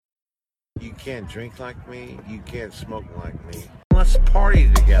You can't drink like me. You can't smoke like me. Let's party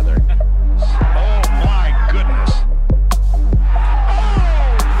together. Oh my goodness.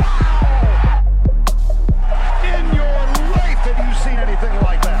 In your life have you seen anything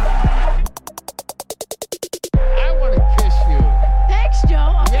like that? I want to kiss you. Thanks,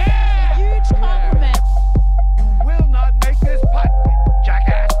 Joe. Yeah. Huge compliment. You will not make this putt,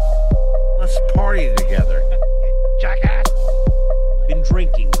 jackass. Let's party together. Jackass. Been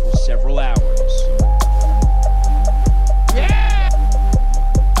drinking for several hours. Yeah.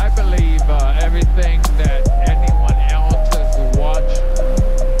 I believe everything that anyone else has watched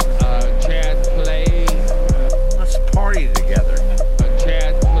Chad play. Let's party together.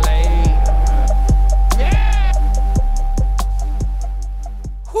 Chad play. Yeah.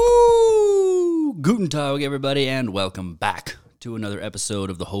 Whoo! Guten Tag, everybody, and welcome back to another episode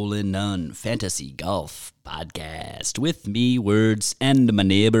of the Hole in None Fantasy Golf Podcast with me, Words, and my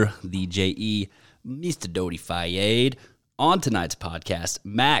neighbor, the J.E., Mr. Dodie Fayed. On tonight's podcast,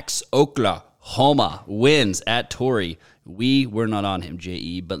 Max Oklahoma wins at Torrey. We were not on him,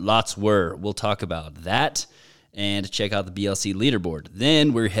 J.E., but lots were. We'll talk about that and check out the BLC leaderboard.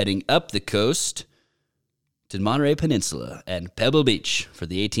 Then we're heading up the coast to Monterey Peninsula and Pebble Beach for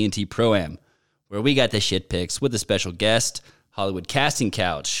the AT&T Pro-Am, where we got the shit picks with a special guest, Hollywood Casting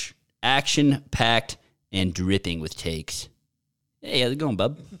Couch, action-packed and dripping with takes. Hey, how's it going,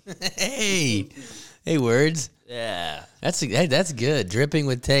 bub? Hey, Words. Yeah. That's good. Dripping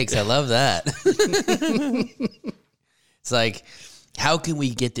with takes. I love that. It's like, how can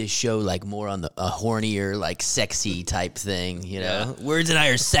we get this show like more on a hornier, like sexy type thing? You know, Yeah. Words and I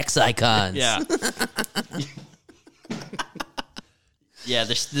are sex icons. Yeah. Yeah,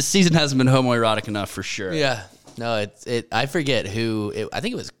 this season hasn't been homoerotic enough for sure. Yeah. No, I forget who. I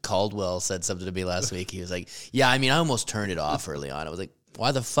think it was Caldwell said something to me last week. He was like, "Yeah, I mean, I almost turned it off early on." I was like,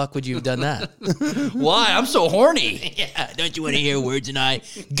 "Why the fuck would you have done that?" Why? I'm so horny. Yeah, don't you want to hear Words and I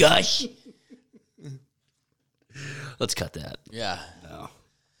gush? Let's cut that. Yeah. No.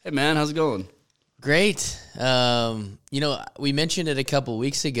 Hey, man, how's it going? Great. We mentioned it a couple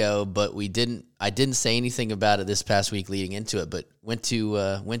weeks ago, but I didn't say anything about it this past week leading into it, but went to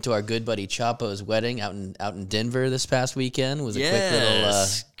our good buddy Chapo's wedding out in Denver this past weekend. It was a quick little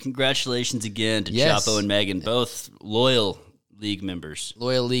Congratulations again to Yes. Chapo and Megan, both loyal league members.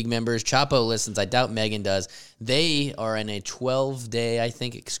 loyal league members. Chapo listens. I doubt Megan does. They are in a 12-day, I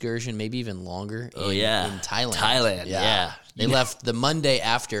think, excursion, maybe even longer. In Thailand. Thailand, yeah. They left the Monday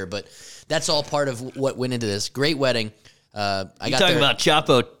after, but that's all part of what went into this. Great wedding. You're talking about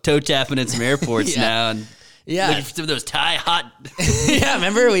Chapo toe tapping in some airports Yeah. now and Yeah. looking for some of those Thai hot. Yeah,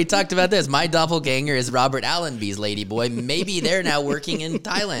 remember we talked about this. My doppelganger is Robert Allenby's ladyboy. Maybe they're now working in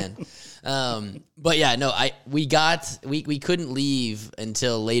Thailand. But yeah, no, we couldn't leave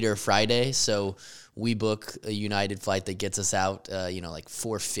until later Friday, so we book a United flight that gets us out. Like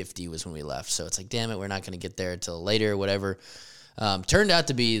 4:50 was when we left. So it's like, damn it, we're not going to get there until later, whatever. Turned out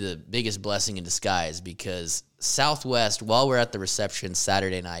to be the biggest blessing in disguise because Southwest, while we're at the reception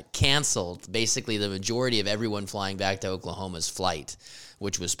Saturday night, canceled basically the majority of everyone flying back to Oklahoma's flight,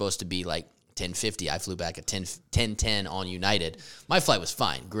 which was supposed to be like 10:50. I flew back at 10:10 on United. My flight was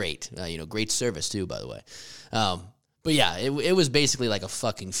fine, great, great service too, by the way. But yeah, it was basically like a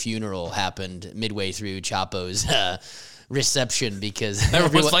fucking funeral happened midway through Chapo's reception because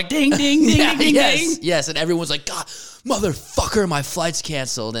Everyone's like, ding, ding, ding, yeah, ding, yes, ding. yes, and everyone's like, God, motherfucker, my flight's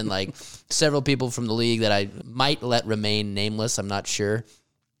canceled, and like several people from the league that I might let remain nameless. I'm not sure.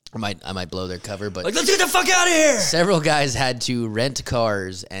 I might blow their cover, but Like, let's get the fuck out of here. several guys had to rent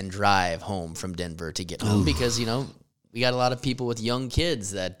cars and drive home from Denver to get home because, we got a lot of people with young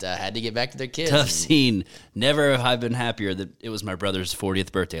kids that had to get back to their kids. Tough And scene. Never have I been happier that it was my brother's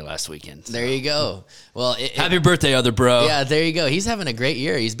 40th birthday last weekend. there you go. Well, Happy birthday, other bro. yeah, there you go. He's having a great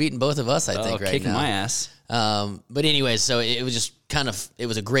year. He's beating both of us, I think, right kicking now. my ass. But anyway, so it was just it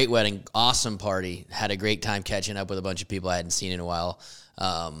was a great wedding, awesome party. Had a great time catching up with a bunch of people I hadn't seen in a while.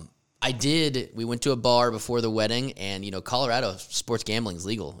 We went to a bar before the wedding, and, Colorado sports gambling is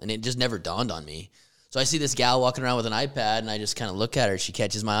legal, and it just never dawned on me. So I see this gal walking around with an iPad, and I just kind of look at her. She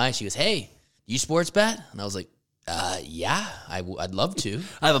catches my eye. She goes, "Hey, you sports bet?" And I was like, yeah, I'd love to.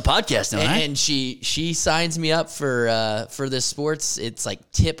 I have a podcast now, right? And she signs me up for this sports. It's like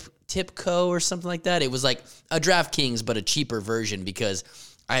Tipco or something like that. It was like a DraftKings, but a cheaper version because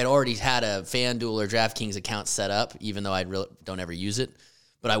I had already had a FanDuel or DraftKings account set up, even though I don't ever use it.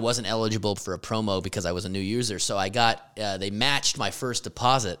 But I wasn't eligible for a promo because I was a new user. So I got, they matched my first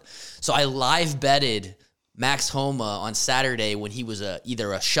deposit. So I live betted Max Homa on Saturday when he was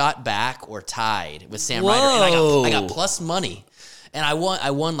either a shot back or tied with Sam Ryder. And I got plus money. And I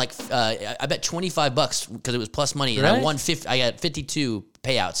won like I bet $25 because it was plus money, and I Right. won 50. I got 52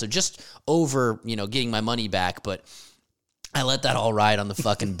 payouts, so just over getting my money back, but. I let that all ride on the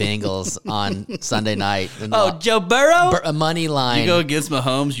fucking Bengals on Sunday night. And Joe Burrow? a money line. You go against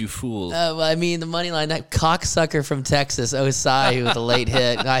Mahomes, you fool. Well, I mean, the money line, that cocksucker from Texas, Osai, with a late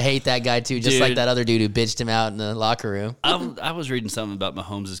hit. I hate that guy, too, just like Dude. that other dude who bitched him out in the locker room. I was reading something about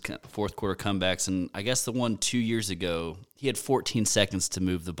Mahomes' fourth quarter comebacks, and I guess the one 2 years ago, he had 14 seconds to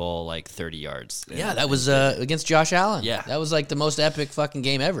move the ball like 30 yards. Yeah, that was against Josh Allen. Yeah. That was like the most epic fucking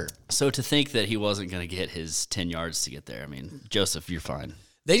game ever. So to think that he wasn't going to get his 10 yards to get there, I mean, Joseph, you're fine.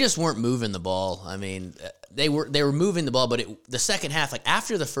 They just weren't moving the ball. I mean, they were moving the ball, but the second half, like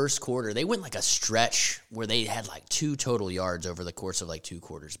after the first quarter, they went like a stretch where they had like 2 total yards over the course of like 2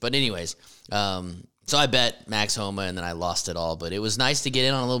 quarters. But anyways, so I bet Max Homa, and then I lost it all. But it was nice to get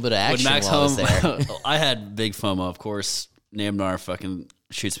in on a little bit of action When Max while I was there. home, I had big FOMO, of course. Namnar fucking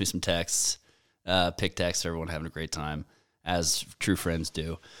shoots me some texts, pick texts, everyone having a great time, as true friends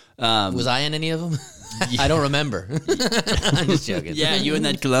do. Was I in any of them? I don't remember. I'm just joking. Yeah, you and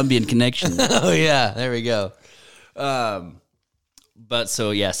that Colombian connection. Oh, yeah. There we go. But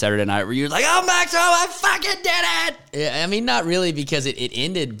so, yeah, Saturday night, where you're like, oh, Max home, I fucking did it! Yeah, I mean, not really, because it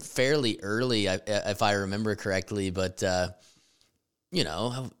ended fairly early, if I remember correctly. But, I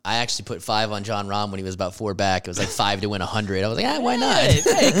actually put 5 on John Rahm when he was about 4 back. It was like 5 to win 100. I was like, why not?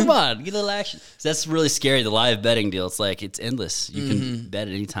 Hey, come on, get a little action. So that's really scary, the live betting deal. It's like, it's endless. You can bet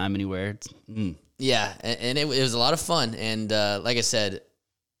at any time, anywhere. Yeah, and it was a lot of fun. And like I said,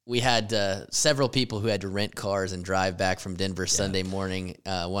 we had several people who had to rent cars and drive back from Denver Sunday morning,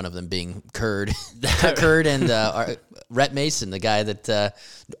 one of them being Curd. Curd and Rhett Mason, the guy that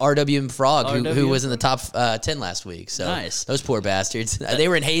RWM Frog, who was in the top 10 last week. So Nice. Those poor bastards. They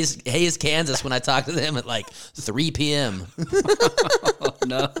were in Hayes, Kansas when I talked to them at like 3 p.m.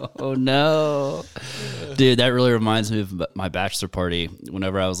 Oh no, dude, that really reminds me of my bachelor party.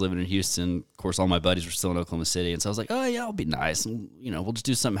 Whenever I was living in Houston, of course, all my buddies were still in Oklahoma City, and so I was like, "Oh yeah, I'll be nice, and we'll just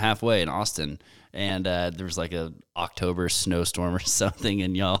do something halfway in Austin." And there was like a October snowstorm or something,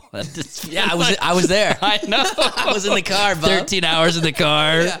 and y'all, Yeah, I was there. I know, I was in the car, bub. 13 hours in the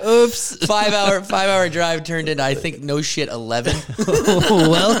car. Oops. 5 hour drive turned into, I think, no shit, 11.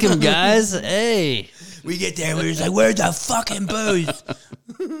 Welcome, guys. Hey. We get there, we're just like, where's the fucking booth?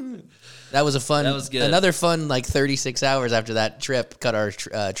 That was fun. That was good. Another fun, like 36 hours after that trip, cut our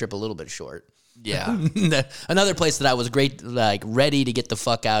trip a little bit short. Yeah. Another place that I was great, like ready to get the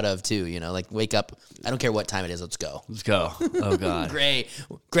fuck out of too. Like wake up. I don't care what time it is. Let's go. Let's go. Oh God. Gray,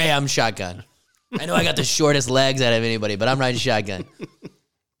 I'm shotgun. I know I got the shortest legs out of anybody, but I'm riding shotgun.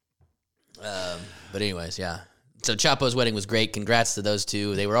 But anyways, yeah. So Chapo's wedding was great. Congrats to those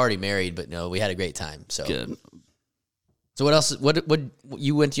two. They were already married, but no, we had a great time. So Good. So what else? What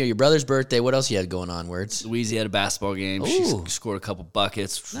you went to your brother's birthday? What else you had going on? Words? Louise had a basketball game. Ooh. She scored a couple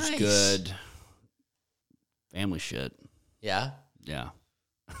buckets, which was Nice. good. Family shit. Yeah. Yeah.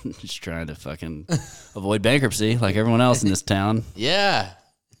 Just trying to fucking avoid bankruptcy like everyone else in this town. Yeah.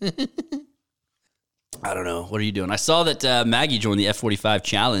 I don't know. What are you doing? I saw that Maggie joined the F45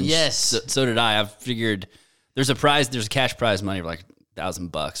 challenge. Yes. So did I. I figured there's a cash prize money of like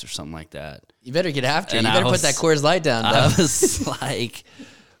 $1,000 or something like that. You better get after it. And You I better put was- that Coors Light down, I bub. was like,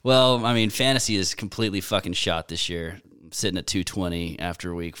 well, I mean, fantasy is completely fucking shot this year. I'm sitting at 220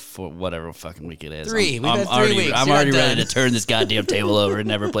 after week 4, whatever fucking week it is. We've had 3 already, weeks. I'm You're already not ready done. to turn this goddamn table over and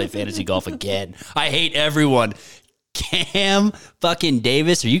never play fantasy golf again. I hate everyone. Cam fucking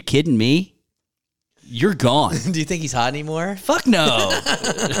Davis, are you kidding me? You're gone. Do you think he's hot anymore? Fuck no.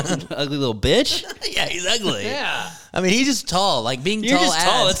 Ugly little bitch. Yeah, he's ugly. Yeah. I mean, he's just tall. Like being You're tall. just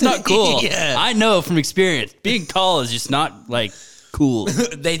tall. adds- It's not cool. Yeah. I know from experience. Being tall is just not like cool.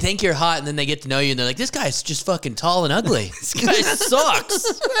 They think you're hot, and then they get to know you, and they're like, "This guy's just fucking tall and ugly." This guy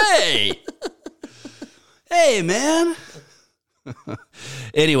sucks. Hey, man.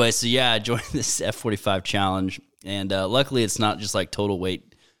 Anyway, so yeah, I joined this F45 challenge, and luckily it's not just like total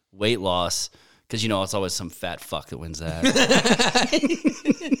weight loss, because it's always some fat fuck that wins that.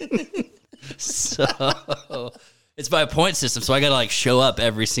 So it's by a point system, so I gotta like show up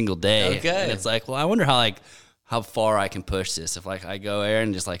every single day. Okay. And it's like, well, I wonder how far I can push this. If like I go there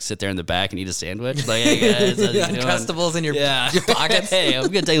and just like sit there in the back and eat a sandwich, like, hey guys, how you doing? Uncrustables in your pockets. Hey, I'm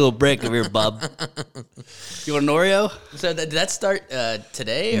gonna take a little break over here, bub. You want an Oreo? So did that start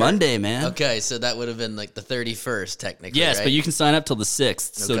today? Or? Monday, man. Okay, so that would have been like the 31st, technically. Yes, right? but you can sign up till the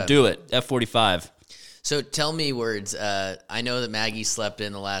 6th, so Okay. do it. F45. So tell me, Words. I know that Maggie slept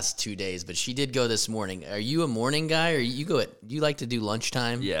in the last 2 days, but she did go this morning. Are you a morning guy, or you like to do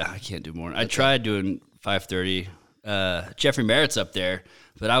lunchtime? Yeah, I can't do more. I tried doing 5:30 Jeffrey Merritt's up there,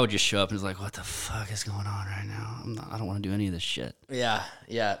 but I would just show up and it's like, what the fuck is going on right now? I don't want to do any of this shit. Yeah.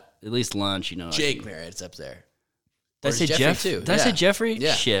 At least lunch, Jake Merritt's up there. Did I say Jeffrey Jeff? too? Did I say Jeffrey?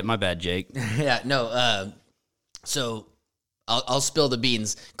 Yeah. Shit, my bad, Jake. Yeah, no. So I'll spill the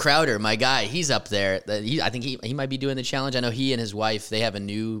beans. Crowder, my guy, he's up there. I think he might be doing the challenge. I know he and his wife, they have a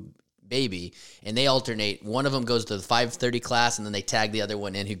new baby, and they alternate. One of them goes to the 5:30 class, and then they tag the other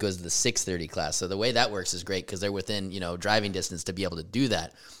one in who goes to the 6:30 class. So the way that works is great because they're within driving distance to be able to do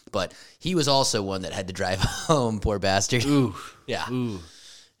that. But he was also one that had to drive home. Poor bastard. Ooh. Yeah. Ooh.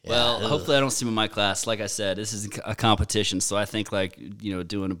 Well, hopefully I don't see him in my class. Like I said, this is a competition, so I think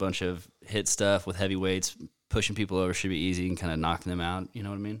doing a bunch of hit stuff with heavy weights, pushing people over should be easy and kind of knocking them out. You know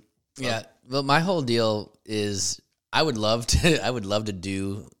what I mean? Yeah. Well, my whole deal is I would love to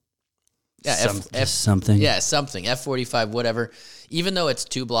do something. Yeah, something. F45, whatever. Even though it's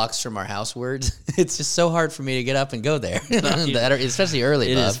 2 blocks from our house, words, it's just so hard for me to get up and go there, especially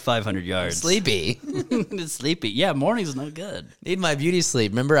early. It Bob. is 500 yards. Sleepy. It's sleepy. Yeah, morning's no good. Need my beauty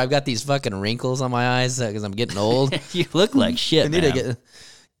sleep. Remember, I've got these fucking wrinkles on my eyes because I'm getting old. You look like shit, I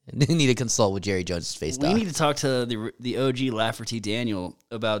need to consult with Jerry Jones' face We doc. need to talk to the OG Lafferty Daniel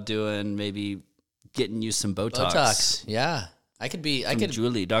about doing maybe getting you some Botox. Yeah.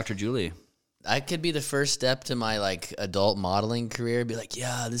 Dr. Julie. I could be the first step to my adult modeling career. Be like,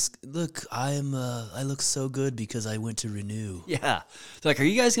 yeah, I look so good because I went to Renew. Yeah. It's like, are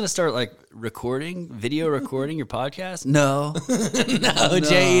you guys going to start video recording your podcast? No. No,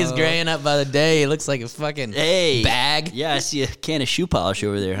 Jay is graying up by the day. He looks like a fucking bag. Yeah, I see a can of shoe polish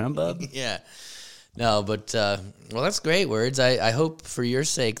over there, huh, bub? Yeah. No, but, well, that's great, Words. I hope for your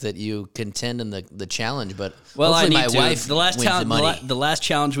sake that you contend in the challenge, but hopefully my wife wins the money. The last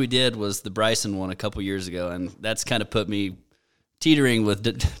challenge we did was the Bryson one a couple years ago, and that's kind of put me teetering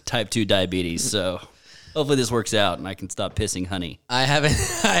with type 2 diabetes, so hopefully this works out and I can stop pissing honey. I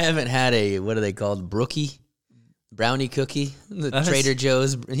haven't had a, what are they called, brookie? Brownie cookie, Trader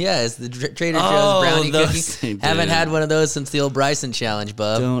Joe's. Yeah, it's the Trader Joe's brownie cookie. Haven't had one of those since the old Bryson challenge,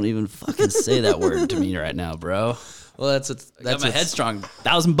 bub. Don't even fucking say that word to me right now, bro. Well, that's got my headstrong.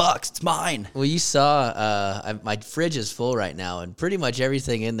 $1,000. It's mine. Well, you saw my fridge is full right now, and pretty much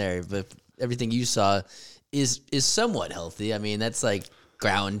everything in there, but everything you saw is somewhat healthy. I mean, that's like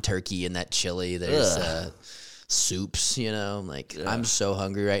ground turkey and that chili. There's soups, I'm so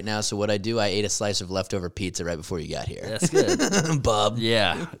hungry right now. So what I do, I ate a slice of leftover pizza right before you got here. That's good. Bub.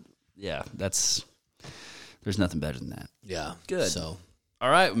 Yeah. There's nothing better than that. Yeah. Good. So, all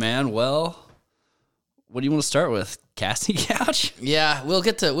right, man. Well, what do you want to start with? Casting couch? Yeah, we'll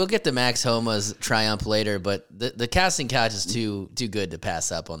get to Max Homa's triumph later, but the casting couch is too good to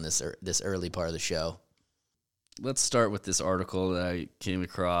pass up on this early part of the show. Let's start with this article that I came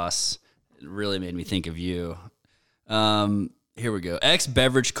across. It really made me think of you. Here we go.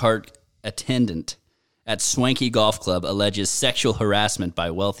 Ex-beverage cart attendant at Swanky Golf Club alleges sexual harassment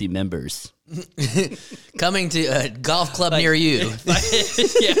by wealthy members. Coming to a golf club near you.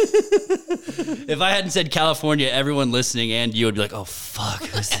 If I hadn't said California, everyone listening and you would be like, oh, fuck,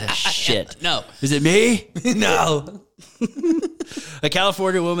 who's that shit? No. Is it me? No. A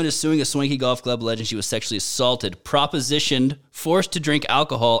California woman is suing a Swanky Golf Club alleging she was sexually assaulted, propositioned, forced to drink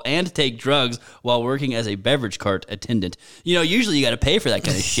alcohol, and take drugs while working as a beverage cart attendant. Usually you got to pay for that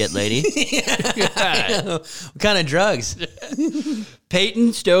kind of shit, lady. What kind of drugs?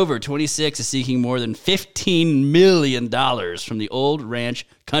 Peyton Stover, 26, is seeking more than $15 million from the Old Ranch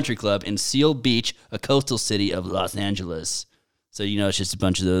Country Club in Seal Beach, a coastal city of Los Angeles. So, it's just a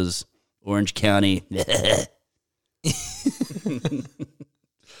bunch of those Orange County.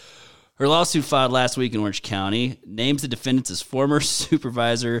 Her lawsuit filed last week in Orange County names the defendants as former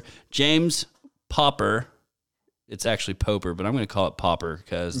supervisor James Popper. It's actually Popper, but I'm going to call it Popper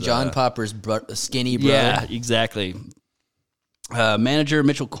because John Popper's skinny brother. Yeah, exactly. Manager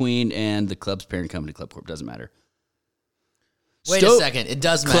Mitchell Queen and the club's parent company, Club Corp. Doesn't matter. Wait a second. It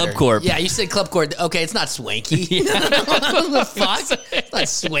does matter. Club Corp. Yeah, you said Club Corp. Okay, it's not Swanky. What the fuck? It's not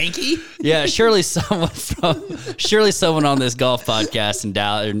Swanky. Yeah, surely someone on this golf podcast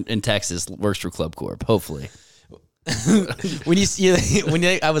in Texas works for Club Corp. Hopefully. I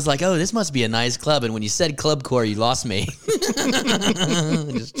was like, oh, this must be a nice club, and when you said Club Corp, you lost me.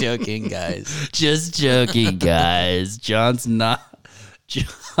 Just joking, guys. Just joking, guys. John's not an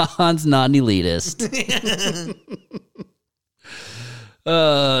elitist.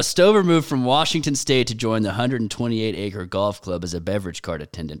 Stover moved from Washington State to join the 128-acre golf club as a beverage cart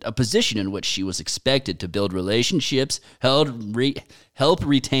attendant, a position in which she was expected to build relationships, help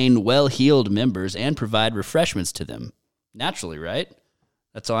retain well-heeled members, and provide refreshments to them. Naturally, right?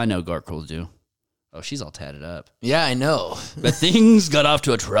 That's all I know Gark will do. Oh, she's all tatted up. Yeah, I know. But things got off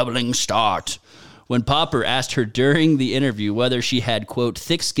to a troubling start when Popper asked her during the interview whether she had, quote,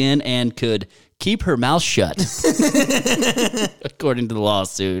 thick skin and could keep her mouth shut, according to the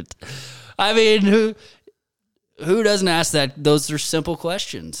lawsuit. I mean, who doesn't ask that? Those are simple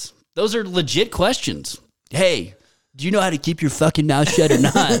questions. Those are legit questions. Hey, do you know how to keep your fucking mouth shut or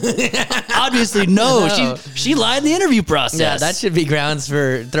not? Obviously, no. She lied in the interview process. Yeah, that should be grounds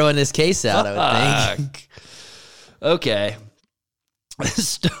for throwing this case out, I would think. Okay.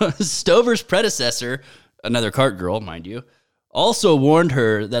 Stover's predecessor, another cart girl, mind you, also warned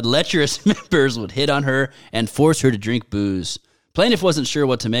her that lecherous members would hit on her and force her to drink booze. Plaintiff wasn't sure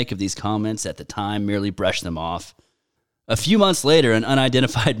what to make of these comments at the time, merely brushed them off. A few months later, an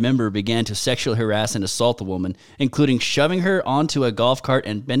unidentified member began to sexually harass and assault the woman, including shoving her onto a golf cart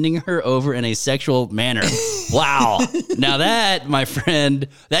and bending her over in a sexual manner. Wow. Now that, my friend,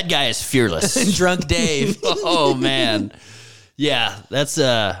 that guy is fearless. Drunk Dave. Oh, man. Yeah, that's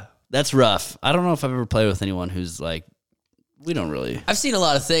rough. I don't know if I've ever played with anyone who's like, we don't really. I've seen a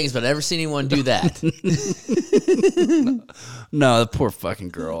lot of things, but I've never seen anyone do that. No, the poor fucking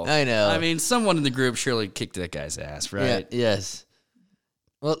girl. I know. I mean, someone in the group surely kicked that guy's ass, right? Yeah, yes.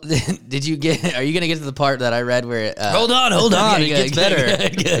 Well, did you get? Are you going to get to the part that I read where? Hold on. Okay, It gets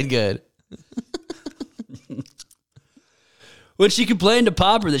better. Good. When she complained to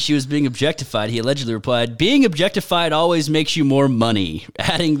Popper that she was being objectified, he allegedly replied, "Being objectified always makes you more money,"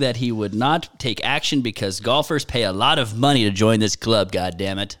 adding that he would not take action because golfers pay a lot of money to join this club,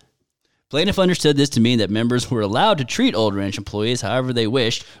 goddammit. Plaintiff understood this to mean that members were allowed to treat Old Ranch employees however they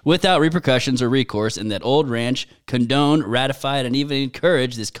wished, without repercussions or recourse, and that Old Ranch condoned, ratified, and even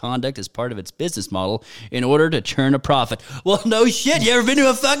encouraged this conduct as part of its business model in order to churn a profit. Well, no shit. You ever been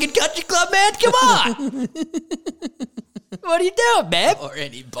to a fucking country club, man? Come on. What are you doing, man? Or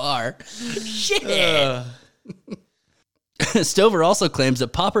any bar. Shit. Stover also claims that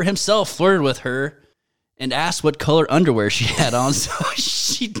Popper himself flirted with her and asked what color underwear she had on, so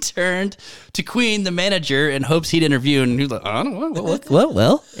she turned to Queen, the manager, in hopes he'd interview, and he was like, I don't know,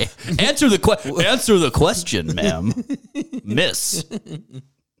 well, answer the question, ma'am, miss.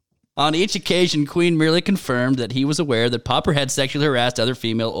 On each occasion, Queen merely confirmed that he was aware that Popper had sexually harassed other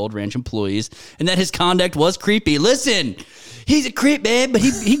female Old Ranch employees and that his conduct was creepy. Listen, he's a creep, man, but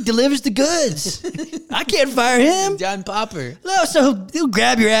he delivers the goods. I can't fire him. John Popper. No, so he'll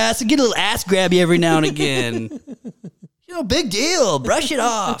grab your ass and get a little ass grabby every now and again. You know, big deal. Brush it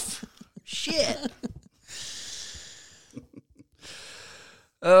off. Shit.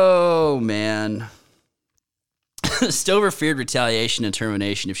 Oh, man. Stover feared retaliation and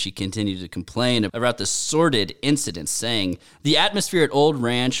termination if she continued to complain about the sordid incidents, saying, "The atmosphere at Old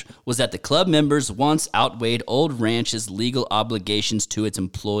Ranch was that the club members once outweighed Old Ranch's legal obligations to its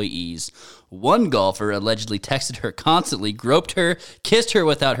employees. One golfer allegedly texted her constantly, groped her, kissed her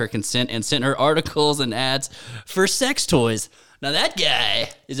without her consent, and sent her articles and ads for sex toys." Now that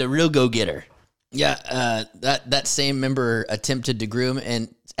guy is a real go-getter. Yeah, that same member attempted to groom and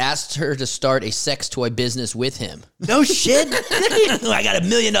asked her to start a sex toy business with him. No shit. I got $1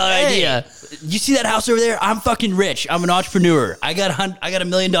 million idea. You see that house over there? I'm fucking rich. I'm an entrepreneur. I got $1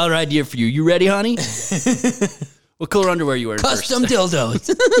 million idea for you. You ready, honey? What color underwear you wearing? Custom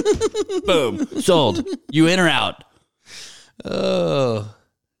dildos. Boom. Sold. You in or out? Oh,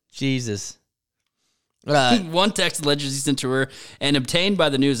 Jesus. One text allegedly sent to her and obtained by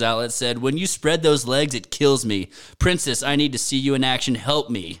the news outlet said, "When you spread those legs, it kills me. Princess, I need to see you in action.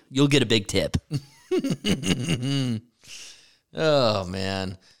 Help me. You'll get a big tip." Oh,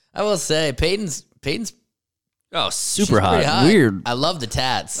 man. I will say, Peyton's Oh, super she's hot. pretty hot. Weird. I love the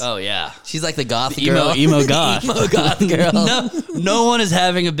tats. Oh, yeah. She's like the goth Emo girl. goth. Emo goth girl. No one is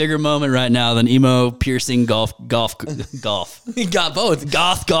having a bigger moment right now than emo piercing golf. We got both.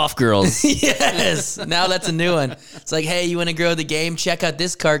 Golf girls. Yes. Now that's a new one. It's like, hey, you want to grow the game? Check out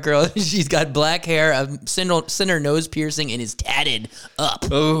this cart girl. She's got black hair, a center nose piercing, and is tatted up.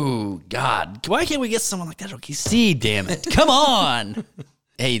 Oh, God. Why can't we get someone like that? Okay, see, damn it. Come on.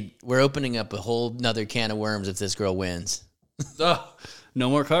 Hey, we're opening up a whole nother can of worms if this girl wins. Oh, no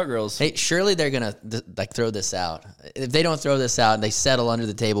more cart girls. Hey, surely they're going to throw this out. If they don't throw this out and they settle under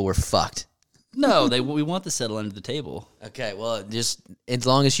the table, we're fucked. No, we want to settle under the table. Okay, well, just as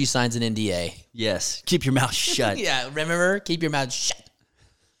long as she signs an NDA. Yes. Keep your mouth shut. Yeah, remember? Keep your mouth shut.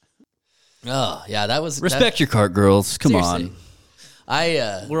 Oh, yeah, that was... Respect your cart girls. Come Seriously. on.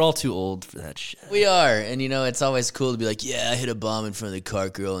 I We're all too old for that shit. We are, and it's always cool to be like, yeah, I hit a bomb in front of the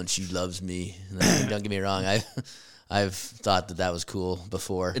cart girl and she loves me. And don't get me wrong, I've thought that was cool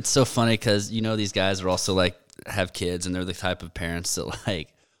before. It's so funny because, these guys are also like, have kids and they're the type of parents that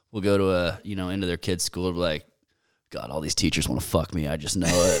like, will go to into their kid's school and be like, God, all these teachers want to fuck me. I just know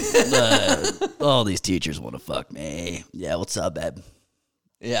it. All these teachers want to fuck me. Yeah, what's up, babe?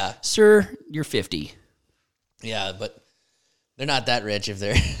 Yeah. Sir, you're 50. Yeah, but they're not that rich if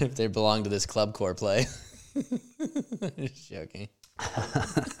they belong to this club core play. Just joking.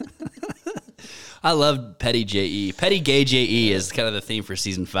 I love Petty J.E. Petty Gay J.E. is kind of the theme for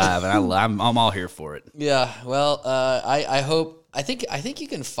season 5, and I'm all here for it. Yeah, well, I think you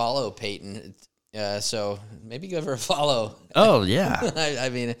can follow Peyton, so maybe give her a follow. Oh, yeah. I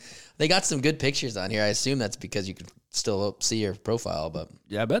mean, they got some good pictures on here. I assume that's because you can still see her profile, but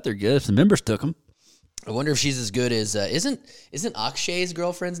Yeah, I bet they're good if the members took them. I wonder if she's as good as isn't Akshay's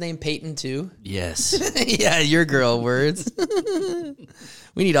girlfriend's name Peyton too? Yes. Yeah, your girl words.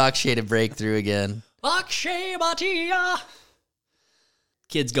 We need Akshay to break through again. Akshay Bhatia.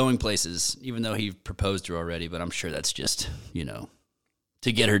 Kid's going places, even though he proposed to her already, but I'm sure that's just,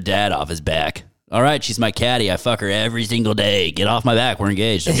 to get her dad off his back. All right, she's my caddy. I fuck her every single day. Get off my back. We're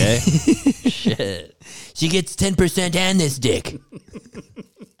engaged, okay? Shit. She gets 10% and this dick.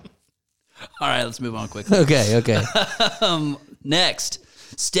 All right, let's move on quickly. Okay. Next,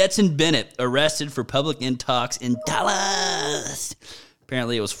 Stetson Bennett arrested for public intox in Dallas.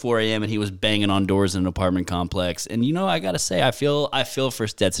 Apparently, it was 4 a.m. and he was banging on doors in an apartment complex. And I gotta say, I feel for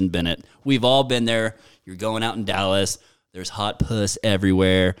Stetson Bennett. We've all been there. You're going out in Dallas. There's hot puss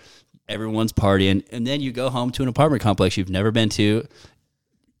everywhere. Everyone's partying, and then you go home to an apartment complex you've never been to,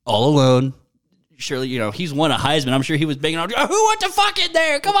 all alone. Surely, he's won a Heisman. I'm sure he was banging on. Who went to fuck in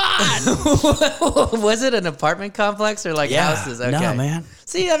there? Come on! Was it an apartment complex or houses? Okay. No, man.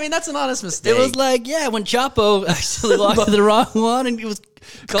 See, I mean, that's an honest mistake. It was when Chapo actually walked to the wrong one, and it was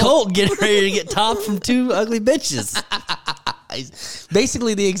Colt getting ready to get topped from 2 ugly bitches.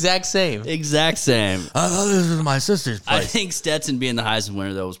 Basically the exact same. Exact same. This is my sister's place. I think Stetson being the Heisman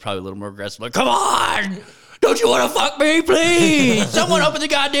winner, though, was probably a little more aggressive. Like, come on! Don't you want to fuck me, please? Someone open the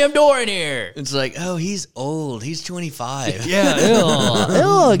goddamn door in here. It's like, oh, he's old. He's 25.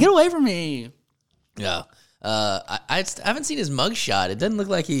 Yeah, ew, get away from me. Yeah. I haven't seen his mugshot. It doesn't look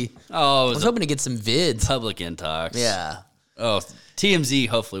like he... Oh, I was hoping to get some vids. Public intox. Yeah. Oh, TMZ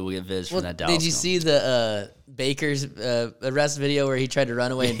hopefully will get vids from that Dallas Did you film. see the Baker's arrest video where he tried to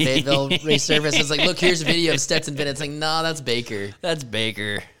run away in Fayetteville resurface? It's like, look, here's a video of Stetson Bennett. It's like, nah, that's Baker. That's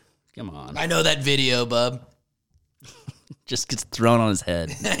Baker. Come on. I know that video, bub. Just gets thrown on his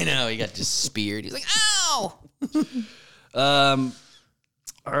head. I know, he got just speared. He's like, ow! All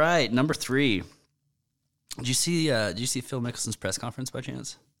right, number 3. Did you see Phil Mickelson's press conference by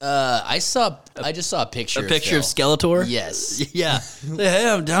chance? I just saw a picture. A picture of Phil. Skeletor? Yes. Yeah. Hey,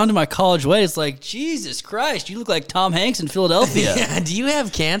 I'm down to my college weight. It's like, Jesus Christ, you look like Tom Hanks in Philadelphia. Yeah. Do you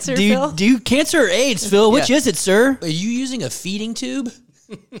have cancer, Do Phil? you cancer or AIDS, Phil? Which Yeah. is it, sir? Are you using a feeding tube?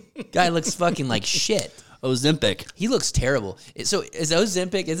 Guy looks fucking like shit. Ozempic. He looks terrible. So is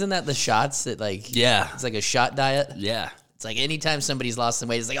Ozempic, isn't that the shots that Yeah. it's like a shot diet? Yeah. It's like anytime somebody's lost some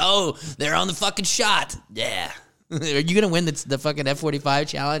weight, it's like, oh, they're on the fucking shot. Yeah. Are you going to win the fucking F45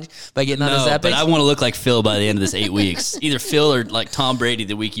 challenge by getting on his No, epic? but I want to look like Phil by the end of this 8 weeks. Either Phil or like Tom Brady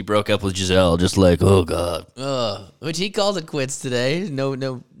the week he broke up with Giselle. Just like, oh, God. Which he called it quits today. No,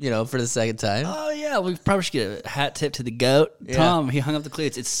 for the second time. Oh, yeah. We probably should get a hat tip to the GOAT. Yeah. Tom, he hung up the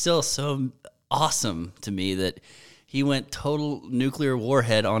cleats. It's still so awesome to me that he went total nuclear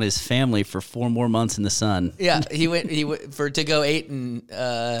warhead on his family for 4 more months in the sun. Yeah, he went to go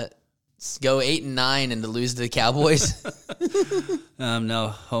 8-9 and to lose to the Cowboys. No,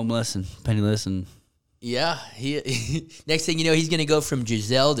 homeless and penniless and Yeah, he next thing you know, he's gonna go from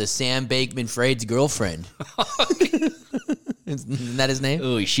Giselle to Sam Bankman-Fried's girlfriend. Isn't that his name?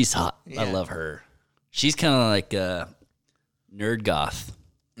 ooh, she's hot. I Yeah. love her. She's kind of like nerd goth.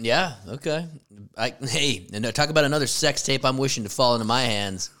 Yeah. Okay. Hey, and talk about another sex tape I'm wishing to fall into my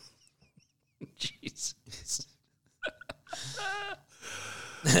hands. Jesus.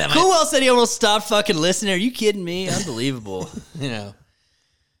 Who else said he almost stopped fucking listening? Are you kidding me? Unbelievable.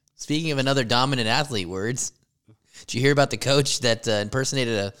 Speaking of another dominant athlete words, did you hear about the coach that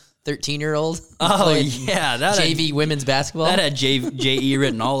impersonated a 13-year-old? Oh, playing yeah. That JV women's basketball. That had J.E.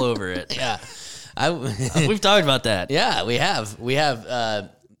 written all over it. Yeah. We've talked about that. Yeah, we have.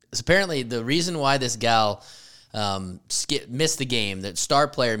 So apparently, the reason why this gal missed the game, that star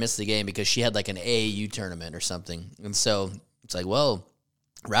player missed the game because she had like an AAU tournament or something. And so it's like, well,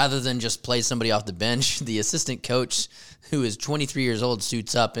 rather than just play somebody off the bench, the assistant coach, who is 23 years old,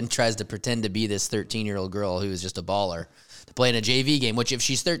 suits up and tries to pretend to be this 13-year-old girl who is just a baller to play in a JV game, which if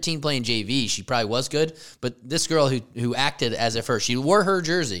she's 13 playing JV, she probably was good. But this girl who acted as if she wore her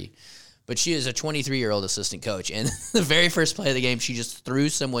jersey, but she is a 23-year-old assistant coach. And the very first play of the game, she just threw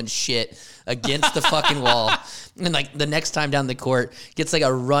someone's shit against the fucking wall. And like the next time down the court, gets like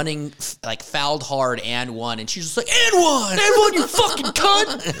a running, like fouled hard and one. And she's just like, and one, you fucking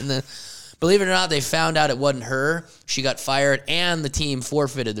cunt. And then, believe it or not, they found out it wasn't her. She got fired, and the team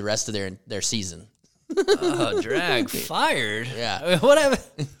forfeited the rest of their season. Oh, drag fired. Yeah. What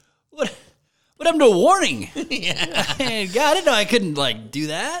happened? What happened to a warning? Yeah. God, I didn't know I couldn't do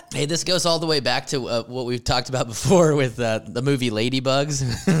that. Hey, this goes all the way back to what we've talked about before with the movie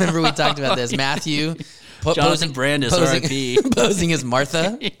Ladybugs. Remember we talked about this? Matthew. Jonathan Brandis, R.I.P. Posing as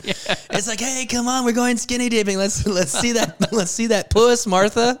Martha. Yeah. It's like, hey, come on, we're going skinny dipping. Let's see that puss,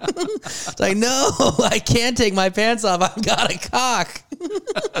 Martha. It's like, no, I can't take my pants off. I've got a cock.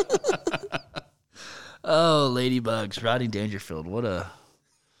 Oh, Ladybugs, Rodney Dangerfield.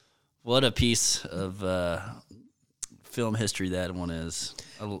 What a piece of film history that one is.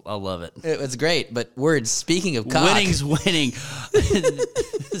 I love it. It was great, but words, speaking of cock. Winning's winning.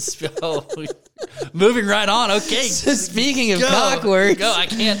 So, moving right on. Okay. Speaking of cock words. Go. I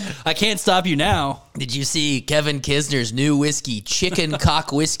can't stop you now. Did you see Kevin Kisner's new whiskey, Chicken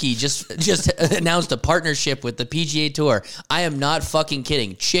Cock Whiskey, just announced a partnership with the PGA Tour? I am not fucking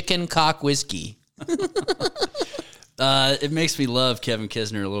kidding. Chicken Cock Whiskey. It makes me love Kevin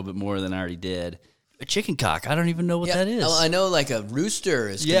Kisner a little bit more than I already did. A chicken cock. I don't even know what that is. I know like a rooster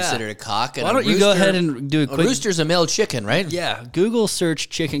is considered a cock. And why don't you go ahead and do a quick... A rooster's a male chicken, right? Yeah. Google search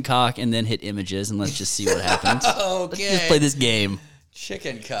chicken cock and then hit images and let's just see what happens. Okay. Let's just play this game.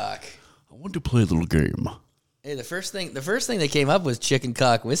 Chicken cock. I want to play a little game. Hey, the first thing that came up was chicken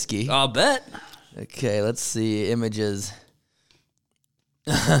cock whiskey. I'll bet. Okay, let's see images.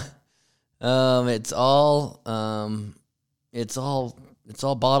 It's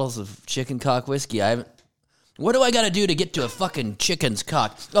all bottles of chicken cock whiskey. What do I got to do to get to a fucking chicken's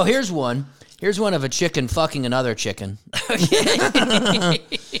cock? Oh, here's one. Here's one of a chicken fucking another chicken. Okay.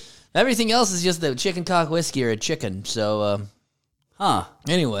 Everything else is just the chicken cock whiskey or a chicken. So,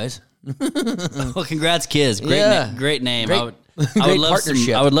 anyways. Well, congrats, kids. Great name. Great, I would love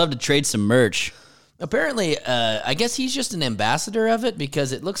partnership. I would love to trade some merch. Apparently, I guess he's just an ambassador of it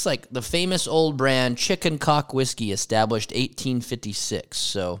because it looks like the famous old brand Chicken Cock Whiskey established 1856.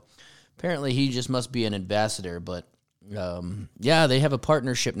 So apparently he just must be an ambassador. But yeah, they have a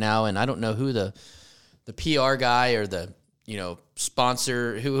partnership now, and I don't know who the PR guy or the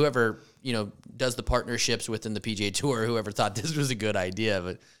sponsor, whoever does the partnerships within the PGA Tour, whoever thought this was a good idea.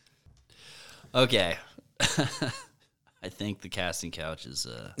 But okay, I think the casting couch is.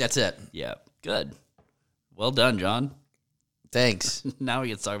 That's it. Yeah, good. Well done, John. Thanks. Now we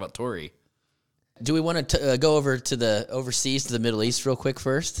get to talk about Tori. Do we want to go over to the overseas, to the Middle East real quick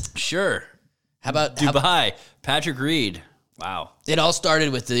first? Sure. How about Dubai? Patrick Reed. Wow. It all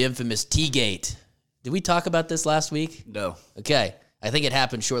started with the infamous T-Gate. Did we talk about this last week? No. Okay. I think it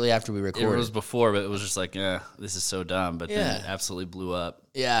happened shortly after we recorded. It was before, but it was just like, this is so dumb. But then it absolutely blew up.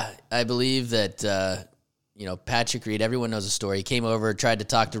 Yeah, I believe that, Patrick Reed, everyone knows the story. He came over, tried to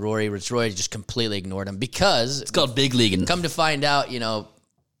talk to Rory, which Rory just completely ignored him because... It's called big leaguing. Come to find out,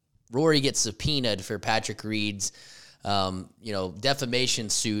 Rory gets subpoenaed for Patrick Reed's, defamation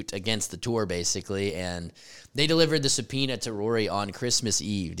suit against the tour, basically, and they delivered the subpoena to Rory on Christmas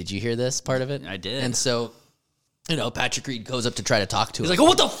Eve. Did you hear this part of it? I did. And so... Patrick Reed goes up to try to talk to him. He's like, oh,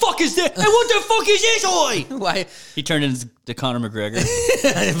 what the fuck is this? Hey, what the fuck is this, oi? Why? He turned into Conor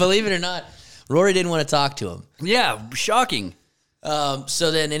McGregor. Believe it or not, Rory didn't want to talk to him. Yeah, shocking.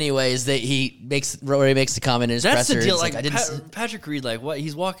 So then, anyways, Rory makes the comment in his presser. That's the deal. Like, Patrick Reed, what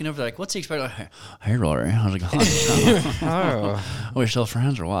he's walking over there, like, what's he expecting? Like, hey, Rory, how's it going? Are we still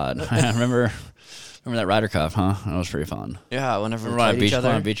friends or what? Remember that Ryder Cup, huh? That was pretty fun. Yeah, whenever we I played each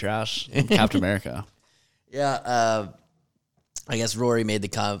other. beat your ass, Captain America. Yeah, I guess Rory made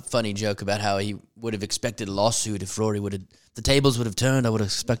the funny joke about how he would have expected a lawsuit if the tables would have turned. I would have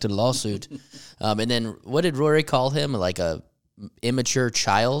expected a lawsuit. And then what did Rory call him? Like a immature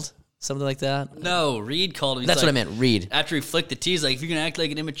child, something like that. No, Reed called him. That's what I meant. Reed. After he flicked the T, he's like, if you're gonna act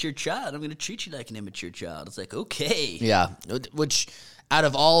like an immature child, I'm gonna treat you like an immature child. It's like, okay. Yeah, which out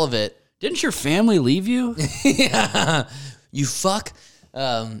of all of it, didn't your family leave you? Yeah, you fuck.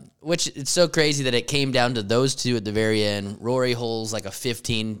 Which it's so crazy that it came down to those two at the very end. Rory holds like a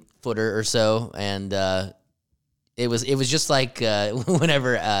 15-footer or so, and it was just like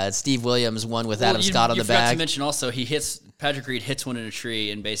whenever Steve Williams won with Adam Scott on the You forgot bag. to mention also Patrick Reed hits one in a tree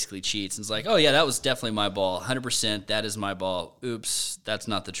and basically cheats. And it's like, oh yeah, that was definitely my ball, 100%. That is my ball. Oops, that's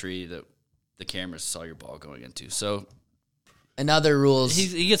not the tree that the cameras saw your ball going into. So, and other rules.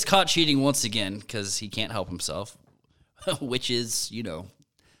 He gets caught cheating once again because he can't help himself. Which is,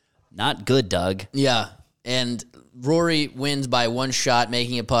 not good, Doug. Yeah, and Rory wins by one shot,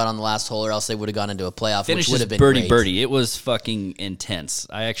 making a putt on the last hole, or else they would have gone into a playoff, which would have been great. birdie. It was fucking intense.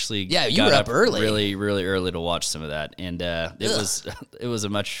 I actually you got were up early, really, really early to watch some of that, and it was a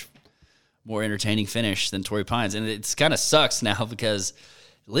much more entertaining finish than Torrey Pines, and it's kind of sucks now because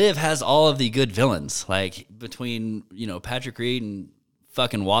Liv has all of the good villains, like between Patrick Reed and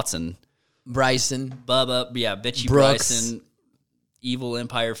fucking Watson, Bryson, Bubba, bitchy Brooks. Bryson, Evil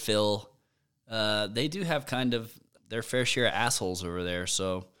Empire Phil. They do have kind of their fair share of assholes over there.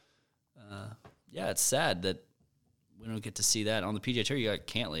 So, it's sad that we don't get to see that. On the PGA Tour, you got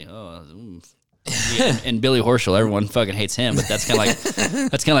Cantley. And Billy Horschel. Everyone fucking hates him, but that's kind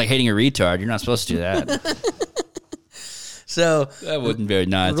of like hating a retard. You're not supposed to do that. So That wasn't very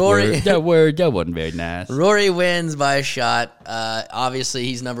nice. Rory- That wasn't very nice. Rory wins by a shot. Obviously,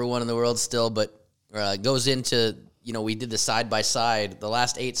 he's number one in the world still, but goes into, we did the side-by-side. The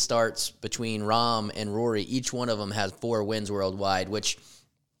last 8 starts between Rahm and Rory, each one of them has 4 wins worldwide, which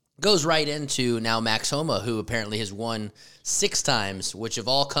goes right into now Max Homa, who apparently has won 6 times, which have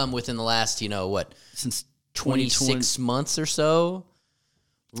all come within the last, Since 26 months or so?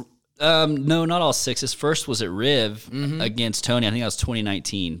 No, not all 6. His first was at Riv against Tony. I think that was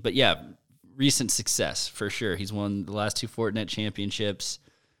 2019. But yeah, recent success for sure. He's won the last 2 Fortinet championships.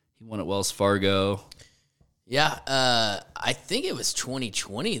 He won at Wells Fargo. Yeah, I think it was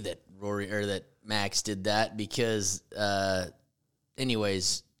 2020 that that Max did that because,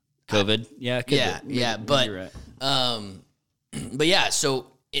 anyways, COVID. but you're right. but yeah, so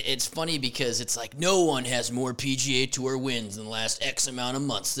it's funny because it's like no one has more PGA Tour wins in the last X amount of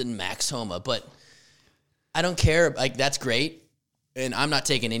months than Max Homa, but I don't care. Like that's great, and I'm not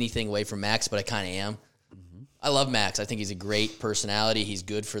taking anything away from Max, but I kind of am. I love Max. I think he's a great personality. He's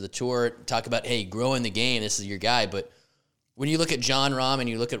good for the tour. Talk about, hey, growing the game. This is your guy. But when you look at Jon Rahm and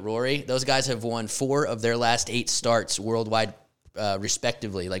you look at Rory, those guys have won 4 of their last 8 starts worldwide,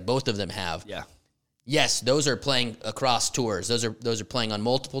 respectively. Like both of them have. Yeah. Yes, those are playing across tours. Those are playing on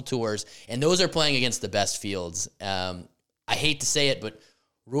multiple tours, and those are playing against the best fields. I hate to say it, but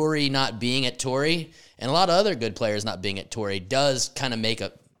Rory not being at Torrey and a lot of other good players not being at Torrey does kind of make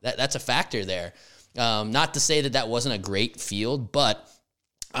that's a factor there. Not to say that wasn't a great field, but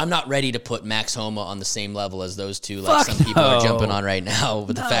I'm not ready to put Max Homa on the same level as those two. Like some people are jumping on right now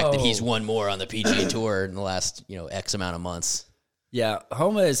with the fact that he's won more on the PGA Tour in the last X amount of months. Yeah,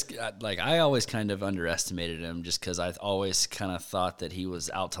 Homa is like I always kind of underestimated him just because I always kind of thought that he was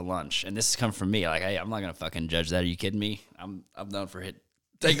out to lunch, and this has come from me. Like, hey, I'm not gonna fucking judge that. Are you kidding me? I'm known for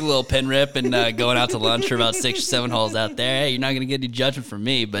taking a little pen rip and going out to lunch for about 6 or 7 holes out there. Hey, you're not gonna get any judgment from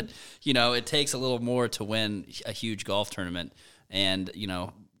me, but it takes a little more to win a huge golf tournament. And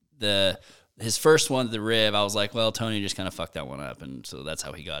his first one at the Riv, I was like, well, Tony just kind of fucked that one up, and so that's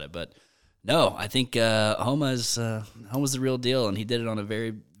how he got it. But no, I think Homa's the real deal, and he did it on a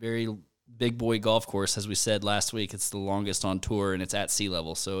very, very big boy golf course. As we said last week, it's the longest on tour, and it's at sea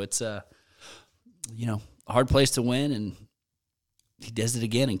level, so it's a hard place to win, and he does it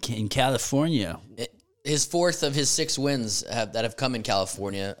again in California. His 4th of his 6 wins that have come in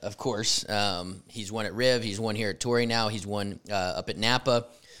California, of course. He's won at Riv. He's won here at Torrey now. He's won up at Napa.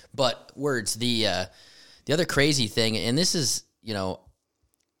 But the other crazy thing, and this is,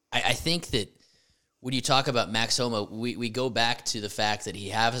 I think that when you talk about Max Homa, we go back to the fact that he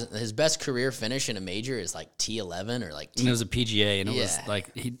has his best career finish in a major is like T11 or like And it was a PGA, and it was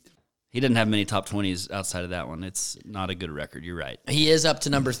like he didn't have many top 20s outside of that one. It's not a good record. You're right. He is up to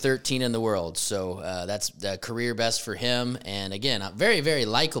number 13 in the world, so that's the career best for him. And again, a very, very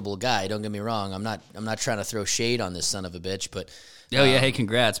likable guy. Don't get me wrong. I'm not trying to throw shade on this son of a bitch, but Hey,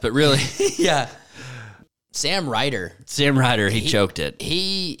 congrats! But really, yeah. Sam Ryder, he choked it.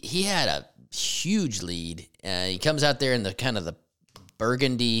 He had a huge lead. He comes out there in the kind of the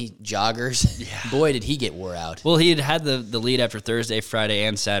burgundy joggers. Yeah. Boy, did he get wore out. Well, he had the lead after Thursday, Friday,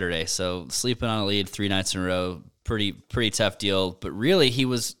 and Saturday. So sleeping on a lead 3 nights in a row, pretty tough deal. But really, he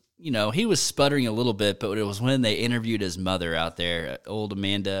was sputtering a little bit. But it was when they interviewed his mother out there, old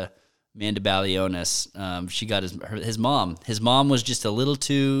Amanda Balionis. She got his mom. His mom was just a little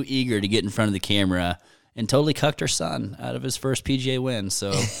too eager to get in front of the camera and totally cucked her son out of his first PGA win.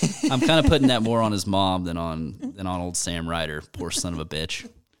 So I'm kind of putting that more on his mom than on old Sam Ryder. Poor son of a bitch.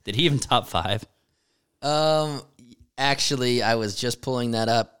 Did he even top 5? Actually, I was just pulling that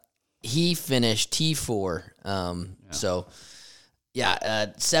up. He finished T4. So,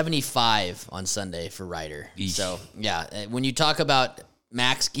 75 on Sunday for Ryder. Eesh. So, when you talk about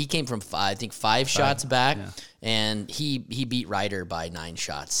Max, he came from 5 shots back, and he beat Ryder by 9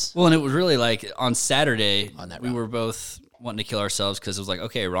 shots. Well, and it was really like on Saturday, On that we round. were both, wanting to kill ourselves because it was like,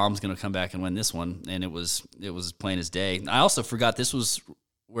 okay, Rahm's going to come back and win this one, and it was plain as day. I also forgot this was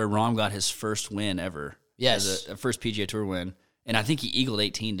where Rahm got his first win ever. Yes, as a first PGA Tour win, and I think he eagled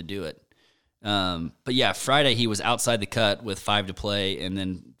 18 to do it. But yeah, Friday he was outside the cut with 5 to play, and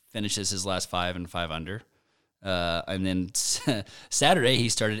then finishes his last 5 and 5 under. And then Saturday he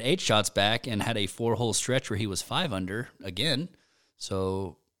started 8 shots back and had a 4-hole stretch where he was 5 under again.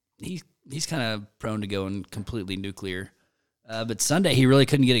 So he's kind of prone to going completely nuclear. But Sunday he really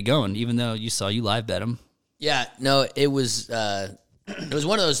couldn't get it going, even though you live bet him. Yeah, no, it was one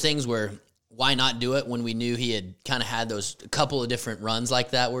of those things where why not do it when we knew he had kind of had those couple of different runs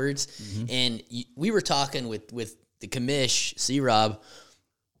like that, Words. Mm-hmm. And we were talking with the commish, C-Rob.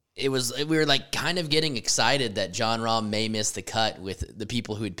 We were like kind of getting excited that Jon Rahm may miss the cut with the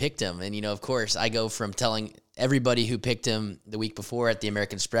people who had picked him. And, of course, I go from telling everybody who picked him the week before at the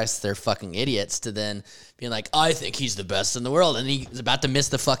American Express they're fucking idiots to then being like, I think he's the best in the world. And he's about to miss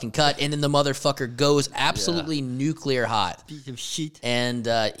the fucking cut. And then the motherfucker goes absolutely nuclear hot. Piece of shit. And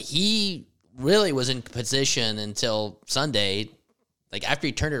he really was in position until Sunday. Like, after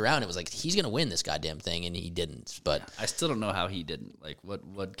he turned it around, it was like, he's going to win this goddamn thing, and he didn't. But I still don't know how he didn't. Like,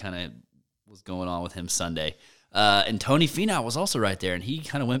 what kind of was going on with him Sunday. And Tony Finau was also right there, and he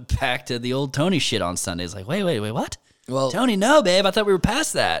kind of went back to the old Tony shit on Sunday. It's like, wait, what? Well, Tony, no, babe. I thought we were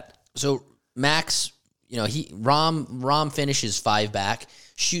past that. So, Max, Rahm finishes 5 back,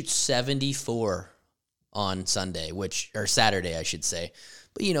 shoots 74 on Sunday, or Saturday, I should say.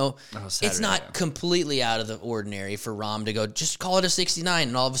 But, Saturday, it's not completely out of the ordinary for Rahm to go, just call it a 69,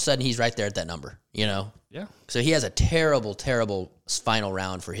 and all of a sudden he's right there at that number, Yeah. So he has a terrible, terrible final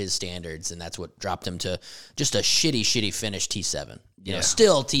round for his standards, and that's what dropped him to just a shitty finish T7.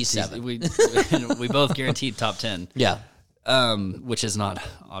 Still T7. We both guaranteed top 10. Yeah. Which is not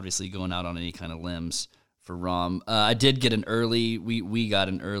obviously going out on any kind of limbs for Rahm. I did get we got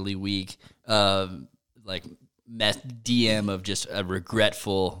an early week, DM of just a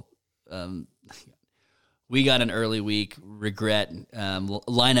regretful. We got an early week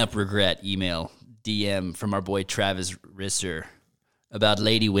lineup regret email DM from our boy Travis Risser about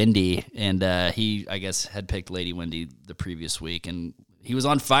Lady Wendy, and he, I guess, had picked Lady Wendy the previous week, and he was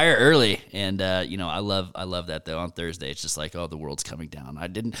on fire early. And I love that though. On Thursday, it's just like, oh, the world's coming down. I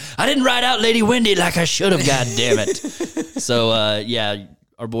didn't ride out Lady Wendy like I should have. God damn it. So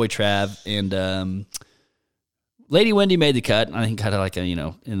our boy Trav and. Lady Wendy made the cut. I think kind of like in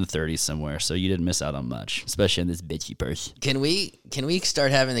the 30s somewhere. So you didn't miss out on much, especially in this bitchy purse. Can we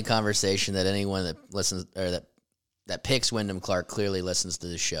start having the conversation that anyone that listens or that picks Wyndham Clark clearly listens to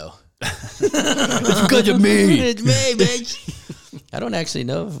the show? It's because of me. It's me, bitch. I don't actually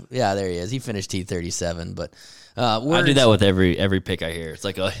know. Yeah, there he is. He finished T37, but I do that with every pick I hear. It's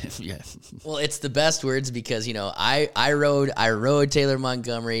like, oh, yeah. Well, it's the best words because, I rode Taylor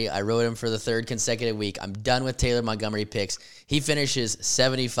Montgomery. I rode him for the 3rd consecutive week. I'm done with Taylor Montgomery picks. He finishes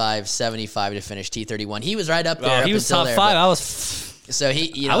 75 to finish T31. He was right up there. He was top there, 5. I was so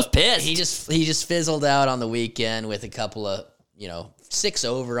I was pissed. He just fizzled out on the weekend with a couple of, 6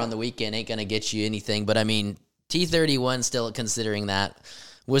 over on the weekend ain't going to get you anything. But, I mean, T31 still considering that.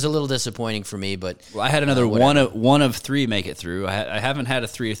 Was a little disappointing for me, but I had another one of 3 make it through. I haven't had a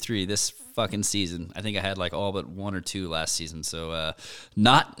 3 of 3 this fucking season. I think I had like all but 1 or 2 last season. So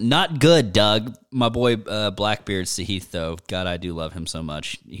not good, Doug. My boy Blackbeard Sahith though, God, I do love him so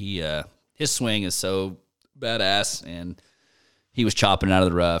much. He his swing is so badass, and he was chopping it out of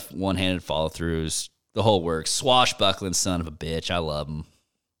the rough, one-handed follow throughs, the whole works. Swashbuckling son of a bitch. I love him.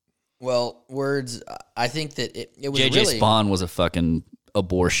 Well, Words. I think that it was JJ really... Spawn was a fucking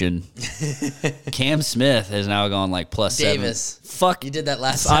abortion. Cam Smith has now gone like +7. Davis. Fuck. You did that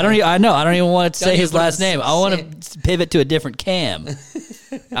last time. I don't even want to say his last name. I want to pivot to a different Cam.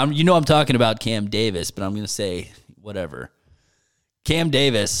 I'm talking about Cam Davis, but I'm going to say whatever. Cam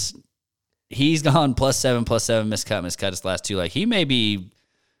Davis, he's gone +7, miscut his last 2. Like he may be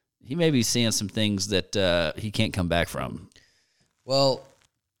seeing some things that he can't come back from. Well,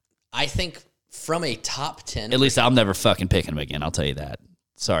 I think from a top 10... At least I'm never fucking picking him again, I'll tell you that.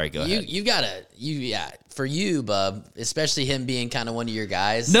 Sorry, go ahead. For you, bub, especially him being kind of one of your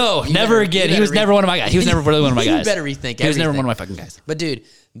guys. No, never again. He was never one of my guys. He was never really one of my guys. You better rethink everything. He was never one of my fucking guys. But dude,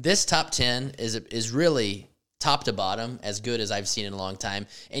 this top 10 is really top to bottom as good as I've seen in a long time.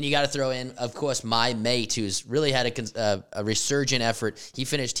 And you got to throw in, of course, my mate, who's really had a resurgent effort. He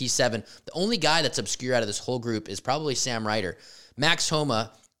finished T7. The only guy that's obscure out of this whole group is probably Sam Ryder. Max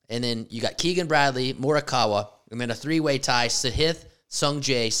Homa. And then you got Keegan Bradley, Morikawa, and then a 3-way tie, Sahith,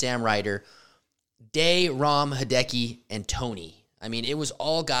 Sungjae, Sam Ryder, Day, Rahm, Hideki, and Tony. I mean, it was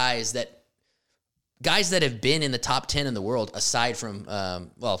all guys that guys that have been in the top 10 in the world, aside from,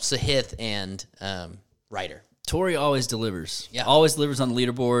 Sahith and Ryder. Tori always delivers. Yeah. Always delivers on the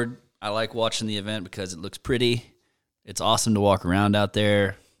leaderboard. I like watching the event because it looks pretty. It's awesome to walk around out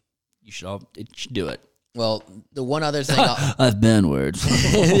there. You should do it. Well, the one other thing... I've been words.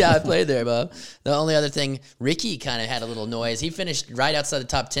 Yeah, I played there, Bob. The only other thing, Ricky kind of had a little noise. He finished right outside the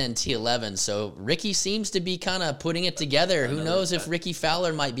top 10, T11. So Ricky seems to be kind of putting it together. Who knows if Ricky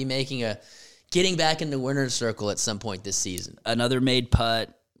Fowler might be getting back in the winner's circle at some point this season. Another made putt.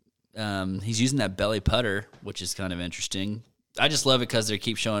 He's using that belly putter, which is kind of interesting. I just love it because they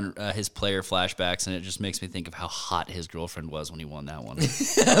keep showing his player flashbacks, and it just makes me think of how hot his girlfriend was when he won that one.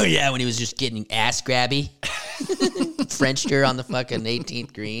 Oh, yeah, when he was just getting ass grabby. Frenched her on the fucking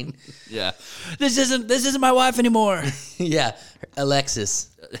 18th green. Yeah. This isn't my wife anymore. Yeah, Alexis.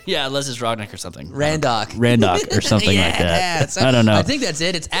 Yeah, Alexis Rognick or something. Randock or something like that. I don't know. I think that's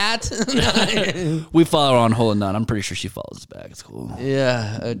it. It's at. We follow her on Hole in None. I'm pretty sure she follows us back. It's cool.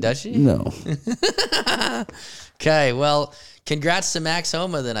 Yeah. Does she? No. Okay, well, congrats to Max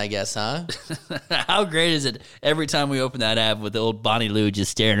Homa then, I guess, huh? How great is it every time we open that app with the old Bonnie Lou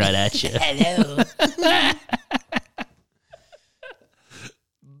just staring right at you? Hello.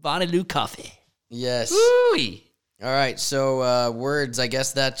 Bonnie Lou coffee. Yes. Woo-wee. All right, so words, I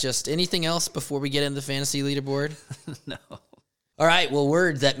guess that just... Anything else before we get into the fantasy leaderboard? No. All right, well,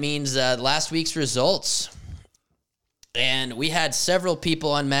 words, that means last week's results. And we had several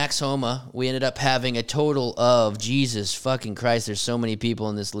people on Max Homa. We ended up having a total of, Jesus fucking Christ, there's so many people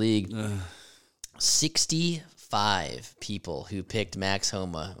in this league. 65 people who picked Max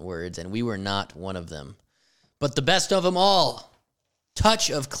Homa words, and we were not one of them. But the best of them all, touch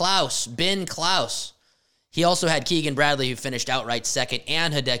of Klaus, Ben Klaus. He also had Keegan Bradley, who finished outright second,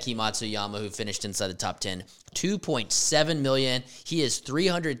 and Hideki Matsuyama, who finished inside the top 10. $2.7 million. He is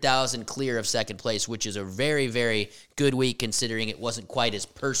 $300,000 clear of second place, which is a very, very good week considering it wasn't quite as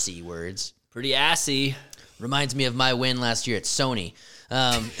Percy words. Pretty assy. Reminds me of my win last year at Sony.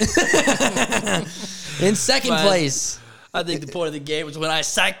 In second place. I think the point of the game was when I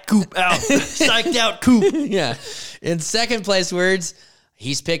psyched out Coop. Yeah. In second place, words.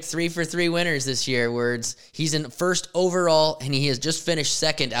 He's picked 3 for 3 winners this year, words. He's in first overall, and he has just finished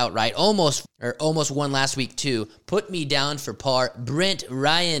second outright. Almost won last week, too. Put me down for par. Brent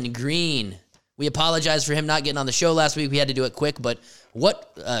Ryan Green. We apologize for him not getting on the show last week. We had to do it quick, but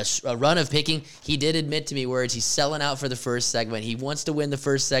what a run of picking. He did admit to me, words, he's selling out for the first segment. He wants to win the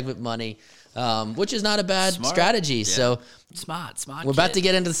first segment money, which is not a bad strategy. Yeah. So Smart. We're about to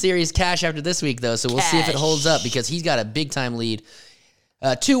get into the series cash after this week, though, so we'll see if it holds up because he's got a big-time lead.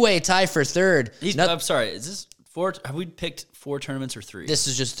 Two-way tie for third. I'm sorry. Is this 4? Have we picked 4 tournaments or 3? This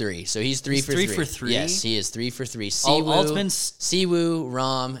is just 3. So he's 3 for 3 3. for 3? Yes, he is 3 for 3. Siwoo,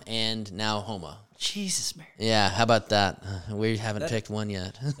 Ram, and now Homa. Jesus, man. Yeah, how about that? We haven't picked one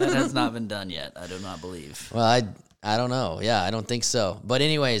yet. That has not been done yet. I do not believe. Well, I don't know. Yeah, I don't think so. But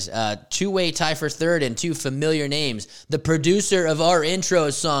anyways, two-way tie for third and 2 familiar names. The producer of our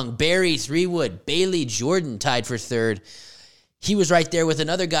intro song, Barry Threewood, Bailey Jordan, tied for third. He was right there with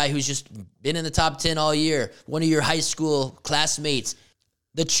another guy who's just been in the top 10 all year. One of your high school classmates,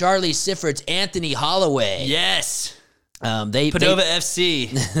 the Charlie Siffords, Anthony Holloway. Yes. Padova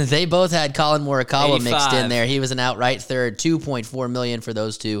FC. They both had Colin Morikawa 85. mixed in there. He was an outright third, $2.4 million for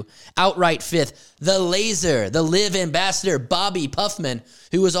those two. Outright fifth, the Laser, the Live ambassador, Bobby Puffman,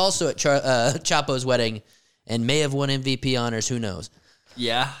 who was also at Chapo's wedding and may have won MVP honors. Who knows?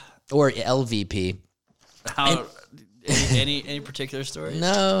 Yeah. Or LVP. Any particular stories?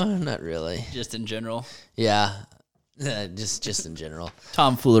 No, not really. Just in general? Yeah. Just in general.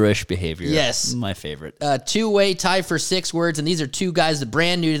 Tomfoolerish behavior. Yes. My favorite. Two-way tie for 6 words, and these are 2 guys that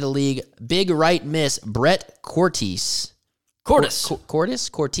brand new to the league. Big right miss, Brett Cortis. Cortis.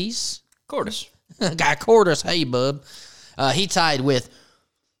 Cortis? Guy Cortis. Hey, bub. He tied with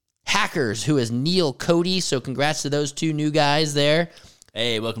Hackers, who is Neil Cody, so congrats to those 2 new guys there.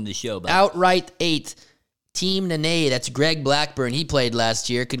 Hey, welcome to the show, bud. Outright 8th. Team Nene, that's Greg Blackburn. He played last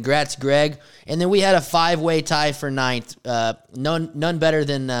year. Congrats, Greg. And then we had a 5-way tie for 9th. None better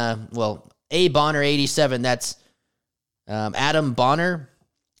than, A. Bonner, 87. That's Adam Bonner.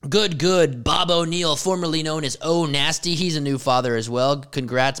 Good. Bob O'Neill, formerly known as O Nasty. He's a new father as well.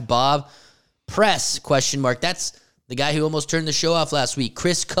 Congrats, Bob. Press, ? That's the guy who almost turned the show off last week.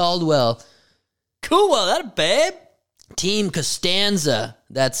 Chris Caldwell. Cool, that a babe. Team Costanza.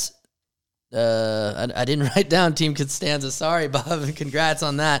 That's... I didn't write down Team Costanza. Sorry, Bob. Congrats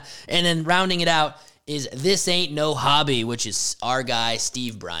on that. And then rounding it out is This Ain't No Hobby, which is our guy,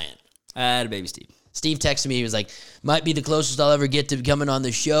 Steve Bryant. Baby Steve. Steve texted me. He was like, might be the closest I'll ever get to coming on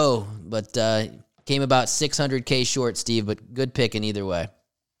the show. But Came about 600K short, Steve, but good picking either way.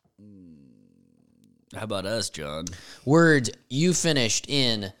 How about us, John? Words, you finished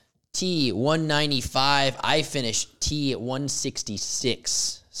in T195. I finished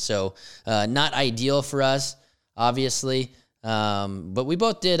T166. So not ideal for us, obviously. But we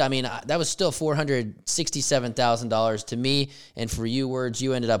both did. I mean, that was still $467,000 to me. And for you, Words,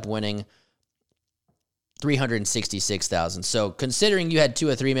 you ended up winning $366,000. So considering you had 2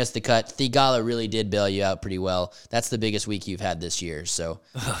 or 3 miss the cut, Thigala really did bail you out pretty well. That's the biggest week you've had this year. So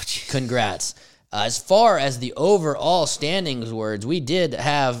congrats. As far as the overall standings, Words, we did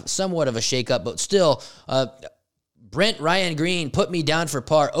have somewhat of a shakeup, but still, Brent Ryan Green put me down for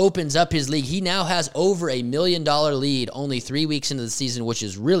par, opens up his league. He now has over $1 million lead only 3 weeks into the season, which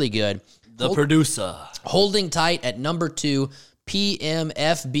is really good. The producer. Holding tight at number 2,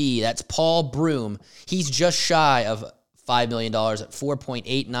 PMFB. That's Paul Broom. He's just shy of $5 million at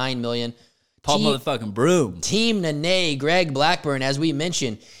 $4.89 million. Paul motherfucking Broom. Team Nene, Greg Blackburn, as we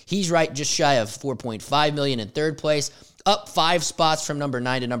mentioned, he's right just shy of $4.5 million in third place, up 5 spots from number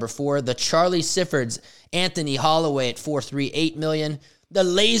 9 to number 4. The Charlie Siffords, Anthony Holloway at $4.38 million. The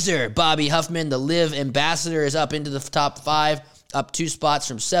Laser, Bobby Huffman, the Live Ambassador, is up into the top 5, up 2 spots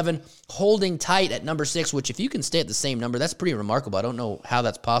from 7. Holding tight at number 6, which if you can stay at the same number, that's pretty remarkable. I don't know how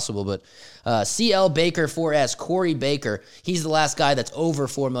that's possible, but CL Baker 4S, Corey Baker, he's the last guy that's over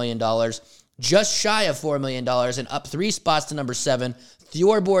 $4 million. Just shy of $4 million and up 3 spots to number 7.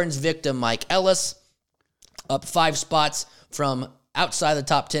 Thorborn's victim, Mike Ellis, up 5 spots from outside the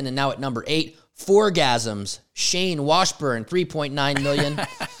top 10 and now at number 8. Forgasms, Shane Washburn, $3.9 million.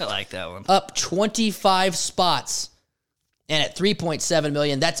 I like that one. Up 25 spots and at $3.7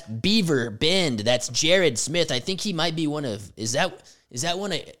 million. That's Beaver Bend. That's Jared Smith. I think he might be one of, is that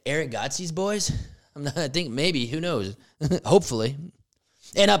one of Eric Gotzi's boys? I think maybe, who knows? Hopefully.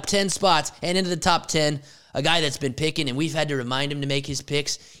 And up 10 spots and into the top 10, a guy that's been picking, and we've had to remind him to make his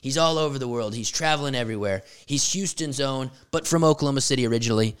picks. He's all over the world. He's traveling everywhere. He's Houston's own, but from Oklahoma City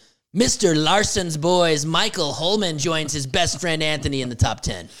originally. Mr. Larson's boys, Michael Holman joins his best friend Anthony in the top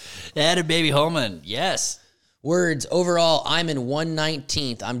 10. Added baby Holman, yes. Words, overall, I'm in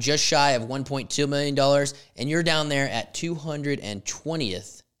 119th. I'm just shy of $1.2 million, and you're down there at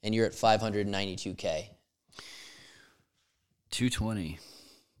 220th, and you're at $592K. 220.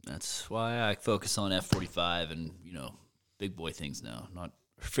 That's why I focus on F45 and, big boy things now, not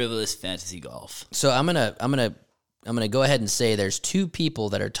frivolous fantasy golf. So I'm gonna go ahead and say there's 2 people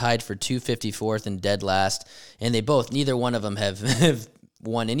that are tied for 254th and dead last, and neither one of them have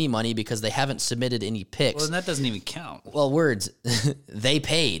won any money because they haven't submitted any picks. Well, and that doesn't even count. Well, Words, they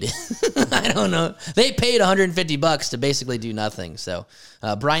paid. I don't know. They paid $150 to basically do nothing. So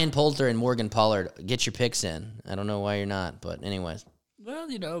Brian Poulter and Morgan Pollard, get your picks in. I don't know why you're not, but anyways. Well,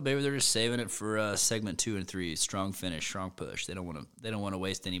 maybe they're just saving it for segment 2 and 3. Strong finish, strong push. They don't want to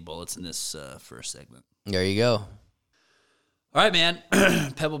waste any bullets in this first segment. There you go. All right, man.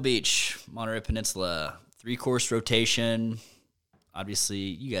 Pebble Beach, Monterey Peninsula, 3-course rotation. Obviously,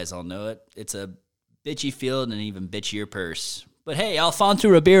 you guys all know it. It's a bitchy field and an even bitchier purse. But hey, Alfonso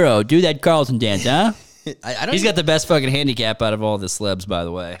Ribeiro, do that Carlton dance, huh? He's got the best fucking handicap out of all the celebs, by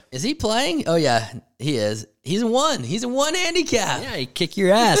the way. Is he playing? Oh, yeah, he is. He's a 1. He's a 1 handicap. Yeah, he kick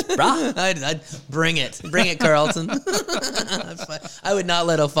your ass, brah. I'd bring it. Bring it, Carlton. I would not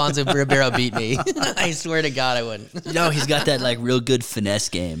let Alfonso Ribeiro beat me. I swear to God I wouldn't. He's got that real good finesse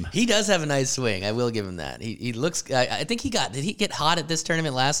game. He does have a nice swing. I will give him that. He looks, I think did he get hot at this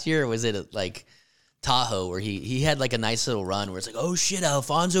tournament last year, or was it Tahoe, where he had a nice little run where it's oh shit,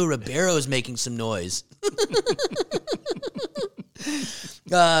 Alfonso Ribeiro is making some noise.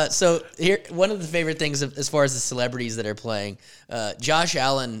 So here, one of the favorite things as far as the celebrities that are playing, Josh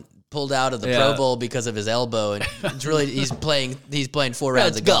Allen pulled out of the Pro Bowl because of his elbow, and it's really he's playing 4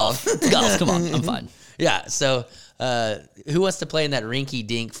 rounds of golf. It's golf. Come on, I'm fine. Yeah. So who wants to play in that rinky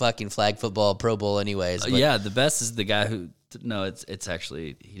dink fucking flag football Pro Bowl anyways? But, yeah, the best is the guy who. No, it's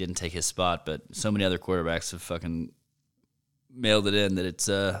actually he didn't take his spot, but so many other quarterbacks have fucking mailed it in that it's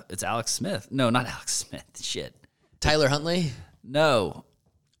Alex Smith. No, not Alex Smith. Shit. Tyler Huntley? No.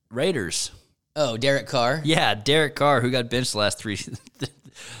 Raiders. Oh, Derek Carr? Yeah, Derek Carr, who got benched the last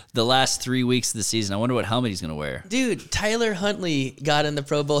 3 weeks of the season. I wonder what helmet he's going to wear. Dude, Tyler Huntley got in the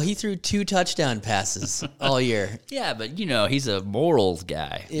Pro Bowl. He threw 2 touchdown passes all year. Yeah, but, he's a moral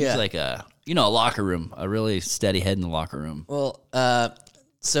guy. Yeah. He's a locker room, a really steady head in the locker room. Well,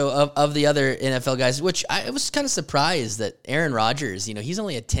 so of the other NFL guys, which I was kind of surprised that Aaron Rodgers, he's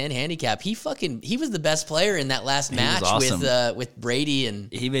only a 10 handicap. He was the best player in that last match awesome. with Brady,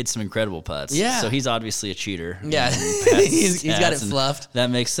 and he made some incredible putts. Yeah. So he's obviously a cheater. Yeah. he's got it fluffed. That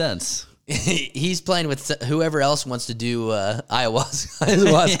makes sense. He's playing with whoever else wants to do ayahuasca.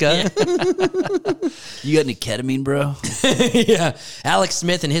 You got any ketamine, bro? Yeah. Alex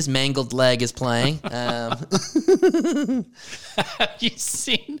Smith and his mangled leg is playing. Have you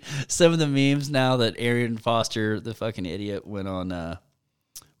seen some of the memes now that Arian Foster, the fucking idiot, went on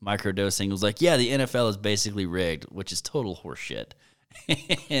microdosing? Was like, yeah, the NFL is basically rigged, which is total horseshit.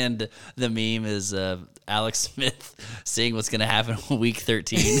 And the meme is Alex Smith seeing what's going to happen in week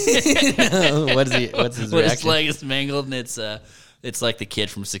 13. What's his When his reaction? leg is mangled, and it's like the kid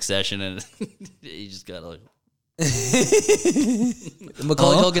from Succession, and you just got to like,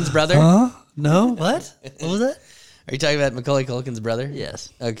 Macaulay Culkin's brother? no, what? What was that? Are you talking about Macaulay Culkin's brother?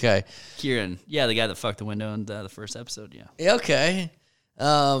 Yes, Okay. Kieran. Yeah, the guy that fucked the window in the first episode. Yeah. Yeah, okay.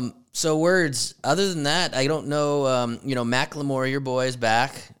 So words. Other than that, I don't know. Macklemore, your boy, is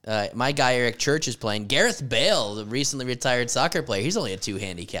back. My guy Eric Church is playing. Gareth Bale, the recently retired soccer player, he's only a 2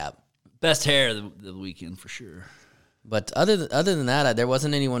 handicap. Best hair of the weekend for sure. But other than that, there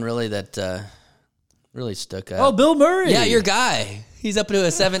wasn't anyone really that really stuck out. Oh, Bill Murray. Yeah, your guy. He's up to a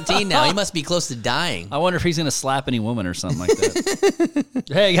 17 now. He must be close to dying. I wonder if he's gonna slap any woman or something like that.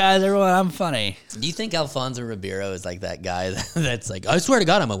 Hey guys, everyone, I'm funny. Do you think Alfonso Ribeiro is like that guy that's like, I swear to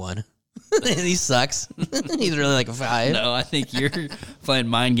God, I'm a 1. He sucks. He's really like a 5. No, I think you're playing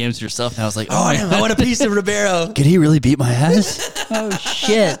mind games with yourself now. It's like, I want a piece of Ribeiro. Could he really beat my ass? Oh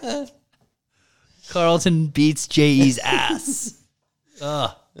shit! Carlton beats J.E.'s ass.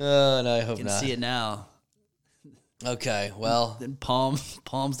 Ugh, Oh, no, I hope can not. see it now. Okay, well, Then palms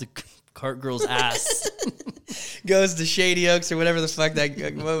the cart girl's ass. goes to Shady Oaks or whatever the fuck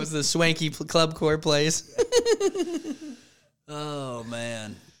what was the swanky club core place? Oh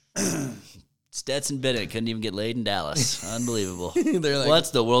man. Stetson Bennett couldn't even get laid in Dallas. Unbelievable. They're like, What's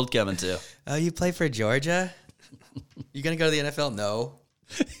the world coming to? oh, you play for Georgia? You gonna go to the NFL? No.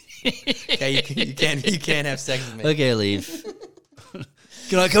 Okay, you can't have sex with me. Okay, leave.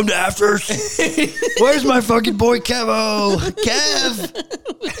 Can I come to afters? Where's my fucking boy Kevo? Kev!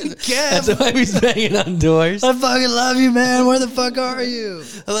 That's why he's banging on doors. I fucking love you, man. Where the fuck are you?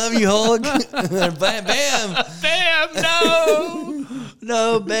 I love you, Hulk. Bam, bam. Bam, no!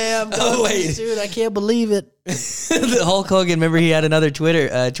 No, Bam. Oh, wait. Dude, I can't believe it. The Hulk Hogan, remember he had another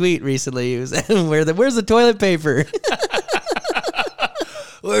Twitter tweet recently. He was, where's the toilet paper?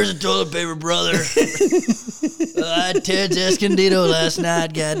 Where's the toilet paper, brother? I had Ted's Escondido last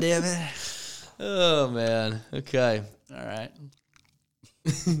night, goddammit. Oh, man. Okay. All right.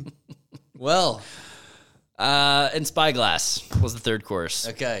 Well, And Spyglass was the third course.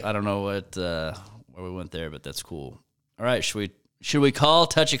 Okay. I don't know what where we went there, but that's cool. All right, should we call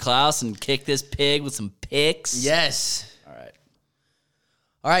Touchy Klaus and kick this pig with some picks? yes. All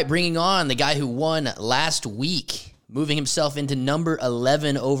All right, bringing on the guy who won last week, moving himself into number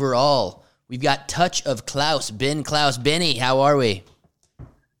 11 overall. We've got Touch of Klaus, Ben Klaus. Benny, how are we?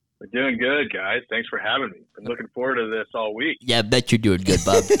 We're doing good, guys. Thanks for having me. Been looking forward to this all week. Yeah, I bet you're doing good,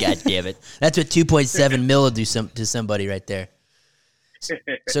 Bob. God damn it. That's what 2.7 mil will do to somebody right there.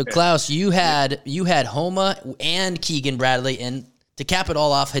 So Klaus, you had Homa and Keegan Bradley, and to cap it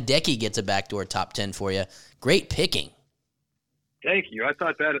all off, Hideki gets a backdoor top 10 for you. Great picking. Thank you. I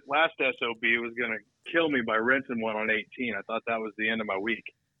thought that last SOB was going to kill me by rinsing one on 18. I thought that was the end of my week.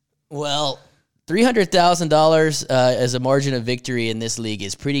 Well, $300,000 as a margin of victory in this league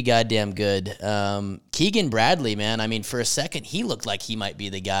is pretty goddamn good. Keegan Bradley, man, I mean, for a second, he looked like he might be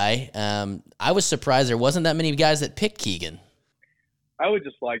the guy. I was surprised there wasn't that many guys that picked Keegan. I would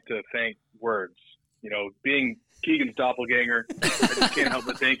just like to thank Words. You know, being Keegan's doppelganger, I just can't help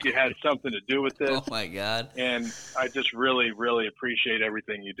but think you had something to do with this. Oh, my God. And I just really, really appreciate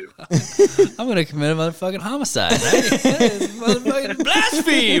everything you do. I'm going to commit a motherfucking homicide. Motherfucking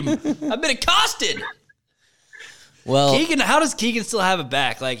blaspheme. I've been accosted. Well, Keegan, how does Keegan still have it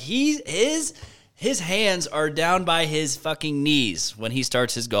back? Like, his hands are down by his fucking knees when he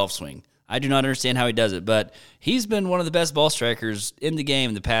starts his golf swing. I do not understand how he does it, but he's been one of the best ball strikers in the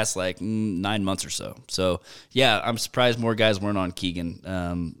game the past, 9 months or so. So, yeah, I'm surprised more guys weren't on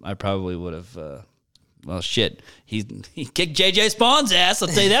Keegan. I probably would have, shit. He kicked J.J. Spawn's ass, I'll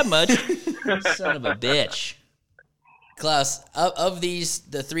tell you that much. Son of a bitch. Klaus, of these,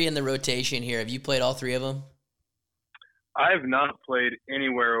 the three in the rotation here, have you played all three of them? I have not played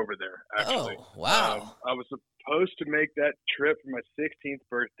anywhere over there, actually. Oh, wow. I was supposed to make that trip for my 16th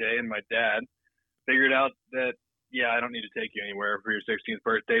birthday, and my dad figured out that, I don't need to take you anywhere for your 16th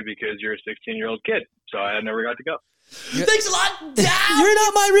birthday because you're a 16-year-old kid. So I never got to go. Thanks a lot, Dad. You're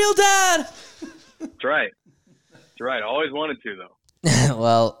not my real dad. That's right. That's right. I always wanted to, though.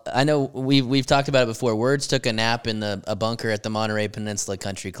 Well, I know we've talked about it before. Words took a nap in a bunker at the Monterey Peninsula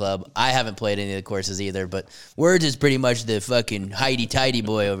Country Club. I haven't played any of the courses either, but Words is pretty much the fucking hidey-tidy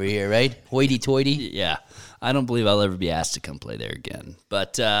boy over here, right? Hoity-toity. Yeah. I don't believe I'll ever be asked to come play there again.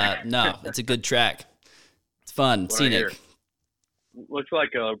 But no, it's a good track. It's fun, scenic. Looks like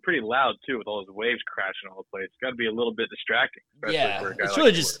pretty loud too, with all those waves crashing all the place. It's got to be a little bit distracting. Yeah, for a guy it's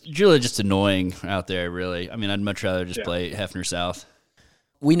like really just annoying out there. Really, I mean, I'd much rather just play Hefner South.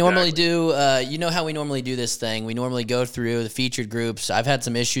 We normally do, you know how we normally do this thing. We normally go through the featured groups. I've had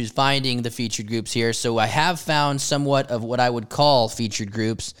some issues finding the featured groups here, so I have found somewhat of what I would call featured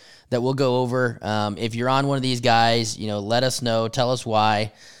groups that we'll go over. If you're on one of these guys, let us know. Tell us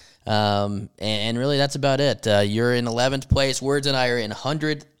why. And really, that's about it. You're in 11th place. Words and I are in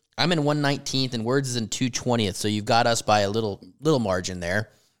 100th. I'm in 119th, and Words is in 220th, so you've got us by a little margin there.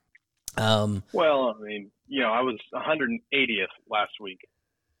 Well, I mean, I was 180th last week.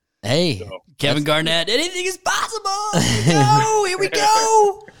 Hey, So, Kevin Garnett, anything is possible. Here we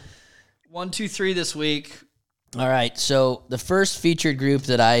go. 1, 2, 3 this week. all right. So the first featured group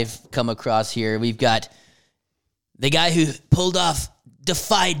that I've come across here, we've got the guy who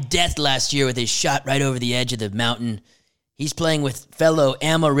defied death last year with his shot right over the edge of the mountain. He's playing with fellow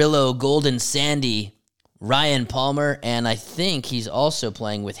Amarillo Golden Sandy, Ryan Palmer, and I think he's also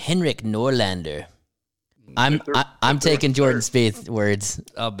playing with Henrik Norlander. I'm taking Jordan Spieth. Words.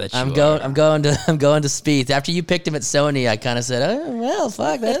 I'll bet you I'm are. going to Spieth. After you picked him at Sony, I kind of said, oh well,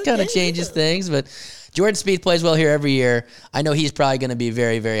 fuck, that kind of changes things. But Jordan Spieth plays well here every year. I know he's probably going to be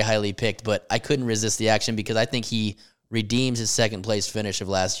very, very highly picked, but I couldn't resist the action because I think he redeems his second place finish of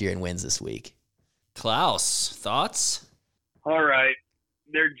last year and wins this week. Klaus, thoughts? all right.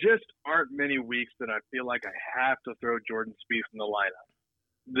 There just aren't many weeks that I feel like I have to throw Jordan Spieth in the lineup.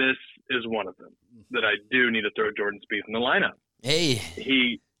 This is one of them that I do need to throw Jordan Spieth in the lineup. Hey,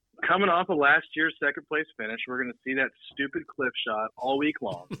 He coming off of last year's second place finish. We're going to see that stupid clip shot all week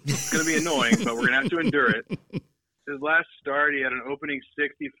long. It's going to be annoying, but we're going to have to endure it. His last start, he had an opening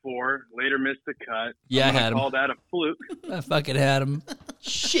 64, later missed the cut. Yeah, I'm I gonna had him. call that a fluke. I fucking had him.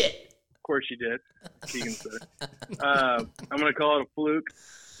 shit. Of course you did. Keegan said it. I'm going to call it a fluke.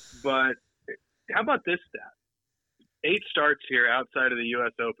 But how about this stat? 8 starts here outside of the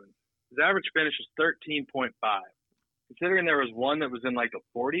U.S. Open. His average finish is 13.5. Considering there was one that was in like the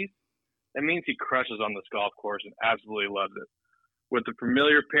 40s, that means he crushes on this golf course and absolutely loves it. With the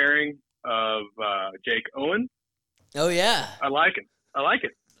familiar pairing of Jake Owen, Oh, yeah. I like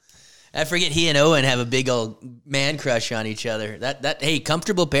it. I forget he and Owen have a big old man crush on each other. Hey,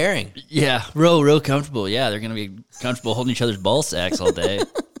 comfortable pairing. Yeah, real comfortable. Yeah, they're going to be comfortable holding each other's ball sacks all day.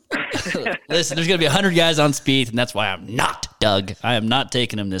 Listen, there's going to be 100 guys on Spieth, and that's why I'm not, Doug. I am not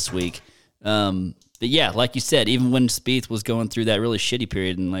taking him this week. But yeah, like you said, even when Spieth was going through that really shitty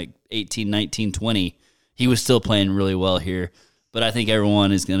period in like 18, 19, 20, he was still playing really well here. But I think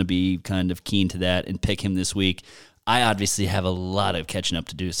everyone is going to be kind of keen to that and pick him this week. I obviously have a lot of catching up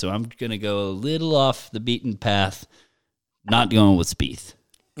to do, so I'm going to go a little off the beaten path, not going with Spieth.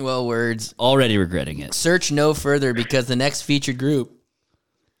 Well, Words. Already regretting it. Search no further because the next featured group,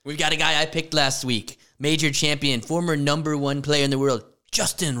 we've got a guy I picked last week, major champion, former #1 player in the world,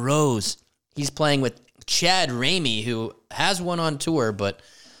 Justin Rose. He's playing with Chad Ramey, who has one on tour, but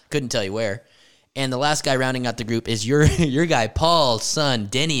couldn't tell you where. And the last guy rounding out the group is your guy, Paul's son,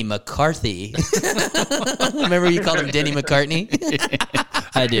 Denny McCarthy. Remember you called him Denny McCartney?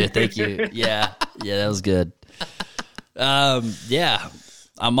 I do. Thank you. Yeah, that was good. Yeah,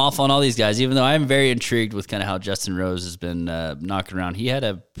 I'm off on all these guys, even though I'm very intrigued with kind of how Justin Rose has been knocking around. He had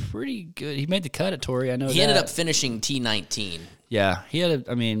a pretty good. He made the cut at Torrey. I know He ended up finishing T19. Yeah, he had.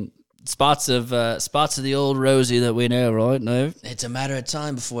 Spots of the old Rosie that we know, right? No, It's a matter of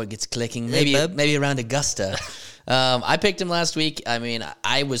time before it gets clicking. Maybe around Augusta. I picked him last week. I mean,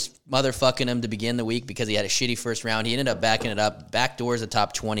 I was motherfucking him to begin the week because he had a shitty first round. He ended up backing it up. Backdoors the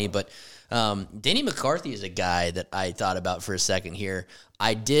top 20. But Denny McCarthy is a guy that I thought about for a second here.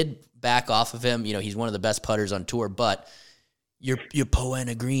 I did back off of him. He's one of the best putters on tour. But your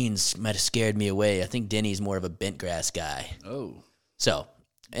Poana Greens might have scared me away. I think Denny's more of a bent grass guy. Oh, So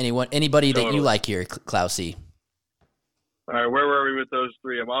anybody that you like here, Klausy? All right, where were we with those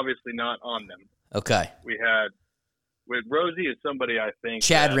three? I'm obviously not on them. Okay. We had with Rosie is somebody I think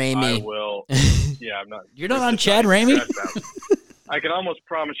Chad that Ramey. I will. Yeah, I'm not. You're not on Chad Ramey? I can almost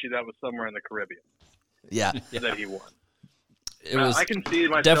promise you that was somewhere in the Caribbean Yeah. that he won. it was I can see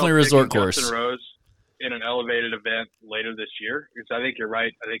myself definitely a resort picking course. Justin Rose in an elevated event later this year because I think you're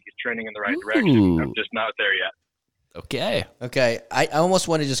right. I think he's trending in the right direction. I'm just not there yet. Okay. Okay, I almost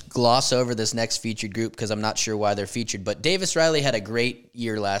want to just gloss over this next featured group because I'm not sure why they're featured. But Davis Riley had a great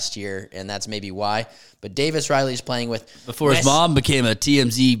year last year, and that's maybe why. But Davis Riley's playing with Before his mom became a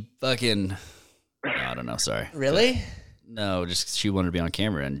TMZ fucking, I don't know, sorry. Really? No, just she wanted to be on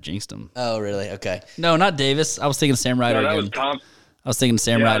camera and jinxed him. Oh, really? Okay. No, not Davis. I was thinking Sam Ryder No, that again. was Tom. I was thinking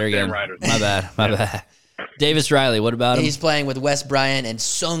Sam Yeah, Ryder Sam again. Ryder. My bad. Davis Riley, what about him? He's playing with Wes Bryant and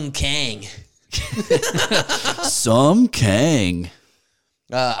Sung Kang. Some Kang.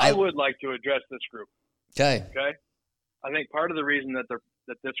 I would like to address this group. Okay. Okay, I think part of the reason that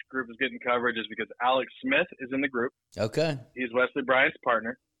this group is getting coverage is because Alex Smith is in the group. Okay. He's Wesley Bryant's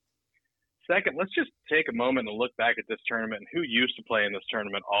partner. Second, let's just take a moment and look back at this tournament and who used to play in this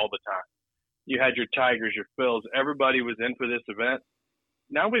tournament all the time. You had your Tigers, your Phils. Everybody was in for this event.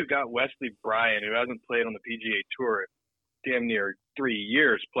 Now we've got Wesley Bryant, who hasn't played on the PGA Tour damn near 3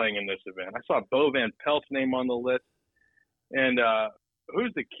 years, playing in this event. I saw Bo Van Pelt's name on the list. And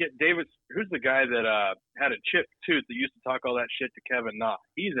who's the kid, Davis? Who's the guy that had a chipped tooth that used to talk all that shit to Kevin Na?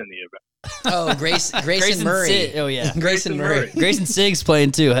 He's in the event. Oh, Grayson Murray. Sig- oh, yeah. Grayson Murray. Grayson Sig's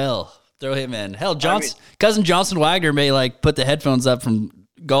playing too. Hell, throw him in. Hell, cousin Johnson Wagner may like put the headphones up from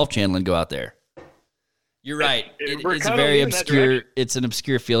Golf Channel and go out there. You're right. We're It's a kinda very moving that obscure. direction. It's an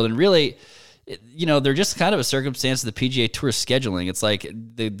obscure field, and really, they're just kind of a circumstance of the PGA Tour scheduling. It's like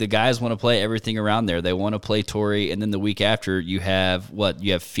the guys want to play everything around there. They want to play Torrey, and then the week after you have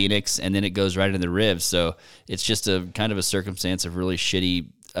Phoenix, and then it goes right into the Rivs. So it's just a kind of a circumstance of really shitty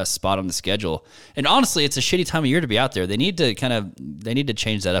spot on the schedule. And honestly, it's a shitty time of year to be out there. They need to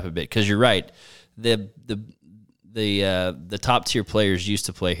change that up a bit because you're right. The top tier players used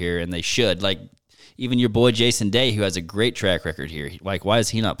to play here, and they should. Like even your boy Jason Day, who has a great track record here. Like, why is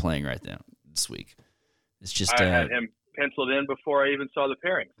he not playing right now this week? It's just I had him penciled in before I even saw the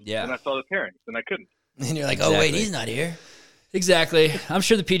pairings. Yeah. And I saw the pairings, and I couldn't. And you're like, oh, wait, Exactly. he's not here. Exactly. I'm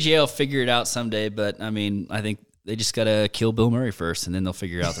sure the PGA will figure it out someday, but I mean, I think they just got to kill Bill Murray first, and then they'll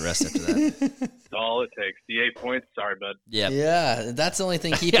figure out the rest after that. That's all it takes. The 8 points. Sorry, bud. Yeah. Yeah, that's the only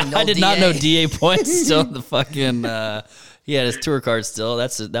thing keeping Yeah, I did not know DA. DA points still in the fucking. He had his tour card still.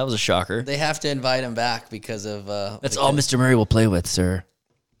 That was a shocker. They have to invite him back because of. That's all Mr. Murray will play with, sir.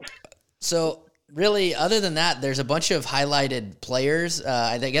 So really, other than that, there's a bunch of highlighted players.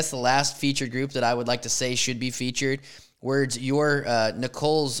 I guess the last featured group that I would like to say should be featured. Words your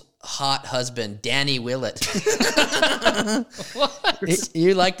Nicole's hot husband, Danny Willett. What?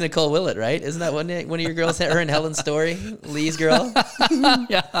 You like Nicole Willett, right? Isn't that one of your girls? Her and Helen Story, Lee's girl.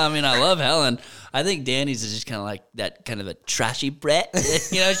 Yeah, I mean, I love Helen. I think Danny's is just kind of like that kind of a trashy brat.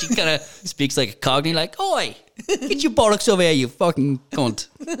 You know, she kind of speaks like a cockney, like, oi, get your bollocks over here, you fucking cunt.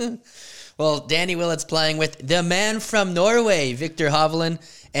 Well, Danny Willett's playing with the man from Norway, Victor Hovland,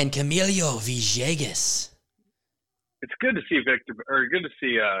 and Camilo Villegas. It's good to see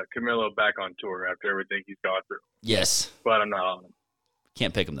Camilo back on tour after everything he's gone through. Yes. But I'm not on him.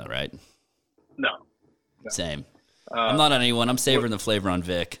 Can't pick him, though, right? No. Same. I'm not on anyone. I'm savoring the flavor on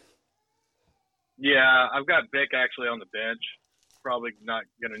Vic. Yeah, I've got Vic actually on the bench. Probably not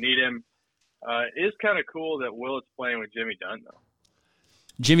going to need him. It is kind of cool that Willett's playing with Jimmy Dunn, though.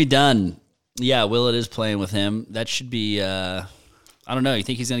 Jimmy Dunn. Yeah, Willett is playing with him. That should be, I don't know. You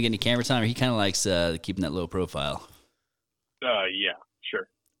think he's going to get any camera time, or he kind of likes keeping that low profile? Yeah, sure.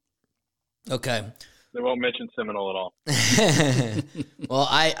 Okay. They won't mention Seminole at all. Well,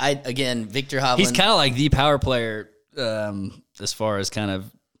 I again, Victor Hovland. He's kind of like the power player as far as kind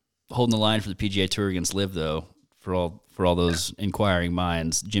of holding the line for the PGA Tour against Liv, though, for all those inquiring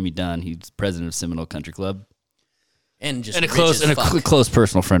minds. Jimmy Dunn, he's president of Seminole Country Club. and just And a rich close as fuck. close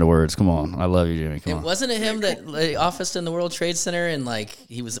personal friend of words. Come on. I love you, Jimmy. Come on. Wasn't it him that officed in the World Trade Center and like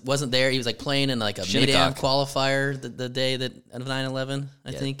he wasn't there? He was like playing in like a Shinnecock. mid-am qualifier the day that of 9/11,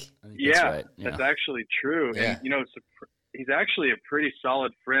 I think. I think Yeah, that's right. that's actually true. Yeah. And, he's actually a pretty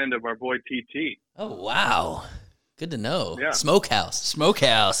solid friend of our boy TT. Oh wow, good to know. Yeah. Smokehouse.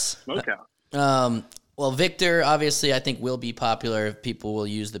 Smokehouse. Smokehouse. Well, Victor, obviously, I think will be popular. People will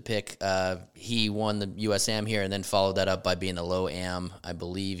use the pick. He won the USAM here and then followed that up by being the low am. I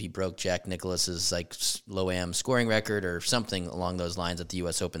believe he broke Jack Nicklaus's like low am scoring record or something along those lines at the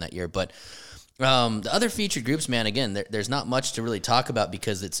US Open that year. But the other featured groups, man, again, there's not much to really talk about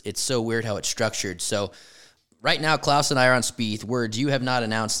because it's so weird how it's structured. So right now, Klaus and I are on Spieth. Words, you have not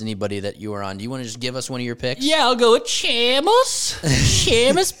announced anybody that you are on. Do you want to just give us one of your picks? Yeah, I'll go with Shamus.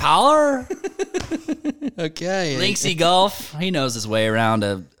 Shamus Power. Okay. Linksy Golf. He knows his way around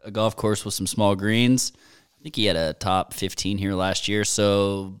a golf course with some small greens. I think he had a top 15 here last year.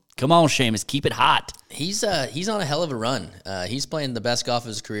 So come on, Shamus, keep it hot. He's on a hell of a run. He's playing the best golf of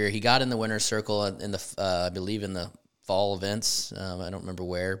his career. He got in the winner's circle in the I believe in the fall events. I don't remember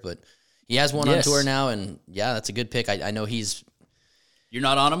where, but he has one Yes. on tour now, and yeah, that's a good pick. I know You're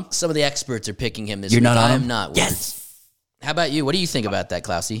not on him? some of the experts are picking him this You're week. not on I him? am not. Yes. Words. How about you? What do you think about that,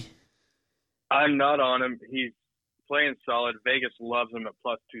 Klausy? I'm not on him. He's playing solid. Vegas loves him at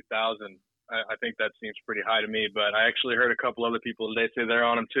plus 2,000. I think that seems pretty high to me, but I actually heard a couple other people today say they're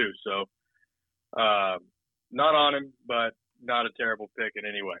on him too. So, not on him, but not a terrible pick in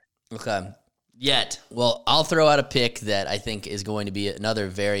any way. Okay. Yet. Well, I'll throw out a pick that I think is going to be another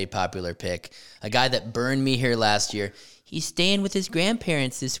very popular pick. A guy that burned me here last year. He's staying with his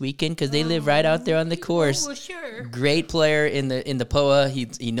grandparents this weekend because they live right out there on the course. Oh, sure. Great player in the POA.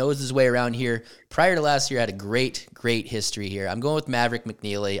 He knows his way around here. Prior to last year, had a great history here. I'm going with Maverick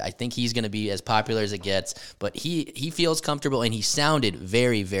McNeely. I think he's going to be as popular as it gets, but he feels comfortable, and he sounded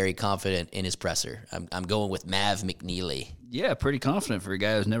very, very confident in his presser. I'm going with Mav McNeely. Yeah, pretty confident for a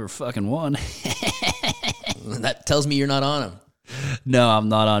guy who's never fucking won. That tells me you're not on him. No, I'm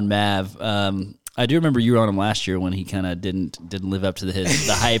not on Mav. I do remember you were on him last year when he kind of didn't live up to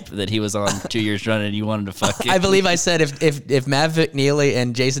the hype that he was on 2 years running, and you wanted to fuck him. I believe I said if Mav McNeely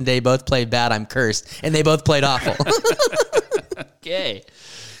and Jason Day both played bad, I'm cursed, and they both played awful. Okay,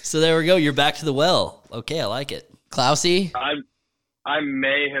 so there we go. You're back to the well. Okay, I like it. Klausy? I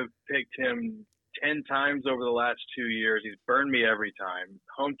may have picked him 10 times over the last 2 years. He's burned me every time.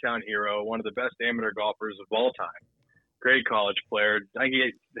 Hometown hero, one of the best amateur golfers of all time. Great college player. I think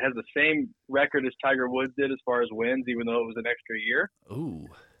he has the same record as Tiger Woods did as far as wins, even though it was an extra year. Ooh,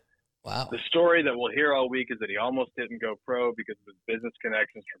 Wow. The story that we'll hear all week is that he almost didn't go pro because of his business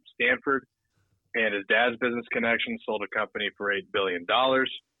connections from Stanford, and his dad's business connections sold a company for $8 billion.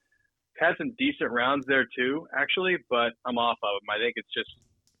 Had some decent rounds there too, actually, but I'm off of him. I think it's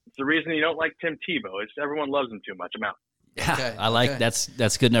the reason you don't like Tim Tebow. It's everyone loves him too much. I'm out. yeah, Okay, I like okay.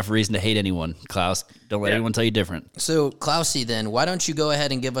 that's good enough reason to hate anyone, Klaus. Don't let Yeah. anyone tell you different. So, Klausy, then, why don't you go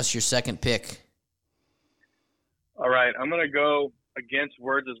ahead and give us your second pick? All right, I'm going to go against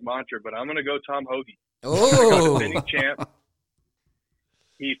Words' mantra, but I'm going to go Tom Hoagie. Oh, Defending champ.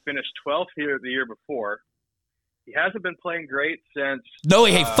 He finished 12th here the year before. He hasn't been playing great since. No,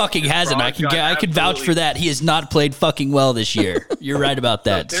 he fucking his hasn't. I frogs got can vouch for absolutely- that. He has not played fucking well this year. You're right about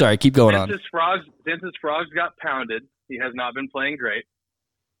that. Sorry, keep going on. Since his frogs got pounded, he has not been playing great.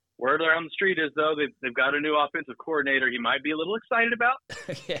 Word around the street is, though, they've got a new offensive coordinator he might be a little excited about.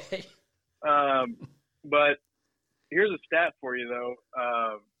 Okay. But here's a stat for you, though.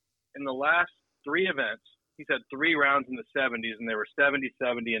 In the last 3 events, he's had 3 rounds in the 70s, and they were 70,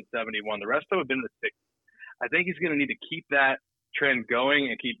 70, and 71. The rest of them have been in the 60s. I think he's going to need to keep that trend going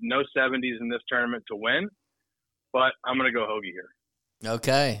and keep no 70s in this tournament to win. But I'm going to go Hoagie here.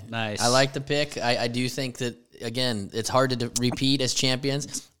 okay. Nice. I like the pick. I do think that, again, it's hard to repeat as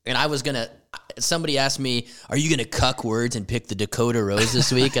champions. And I was going to – somebody asked me, are you going to cuck Words and pick the Dakota Rose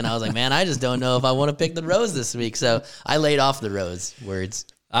this week? And I was like, man, I just don't know if I want to pick the Rose this week. So I laid off the Rose, Words.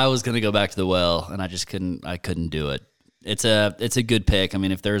 I was gonna go back to the well, and I just couldn't. I couldn't do it. It's a good pick. I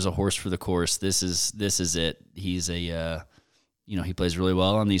mean, if there's a horse for the course, this is it. He's a he plays really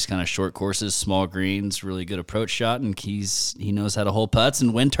well on these kind of short courses, small greens, really good approach shot, and he knows how to hold putts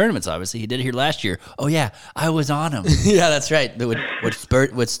and win tournaments. Obviously, he did it here last year. Oh yeah, I was on him. Yeah, that's right.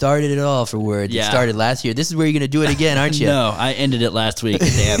 What started it all for Words? Yeah. It started last year. This is where you're going to do it again, aren't you? No, I ended it last week at the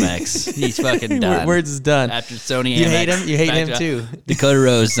Amex. He's fucking done. Words is done. After Sony You Amex. hate him? You hate back him to- too. Dakota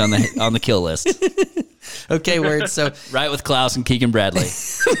Rose is on the kill list. Okay, Words. So Right with Klaus and Keegan Bradley.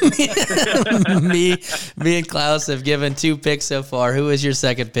 me and Klaus have given 2 picks so far. Who is your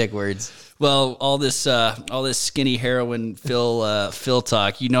second pick, Words? Well, all this skinny heroin Phil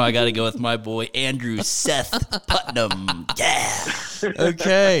talk. You know, I got to go with my boy Andrew Seth Putnam. Yeah.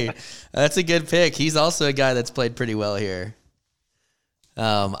 Okay, that's a good pick. He's also a guy that's played pretty well here.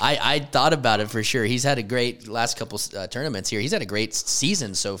 I thought about it for sure. He's had a great last couple tournaments here. He's had a great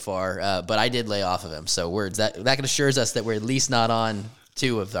season so far, but I did lay off of him. So Words, that assures us that we're at least not on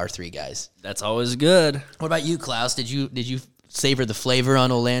 2 of our 3 guys. That's always good. What about you, Klaus? Did you savor the flavor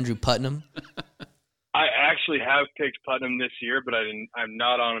on old Andrew Putnam? I actually have picked Putnam this year, but I'm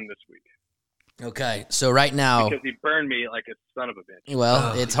not on him this week Okay, so right now, because he burned me like a son of a bitch.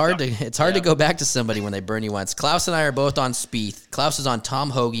 well, it's hard to go back to somebody when they burn you once. Klaus and I are both on Spieth. Klaus is on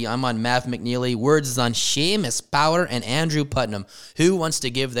Tom Hoagie. I'm on Mav McNeely. Words is on Seamus Power and Andrew Putnam. Who wants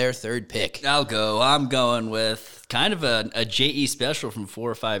to give their third pick? I'll go. I'm going with kind of a JE special from 4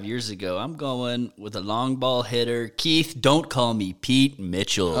 or 5 years ago. I'm going with a long ball hitter. Keith, don't call me Pete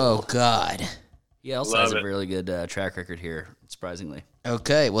Mitchell. Oh God. He also Love has a it. really good track record here, surprisingly.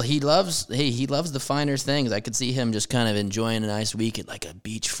 Okay, well he loves the finer things. I could see him just kind of enjoying a nice week at like a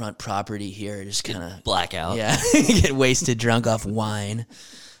beachfront property here, just kind of Blackout. yeah, get wasted, drunk off wine.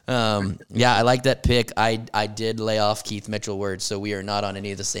 Yeah, I like that pick. I did lay off Keith Mitchell words, so we are not on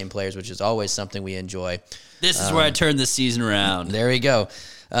any of the same players, which is always something we enjoy. This is where I turned this season around. There we go.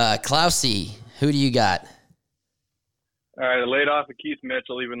 Klausy, who do you got? All right, I laid off of Keith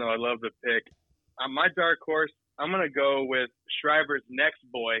Mitchell, even though I love the pick. My dark horse, I'm going to go with Schreiber's next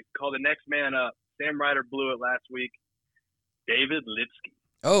boy, called the next man up. Sam Ryder blew it last week. David Lipsky.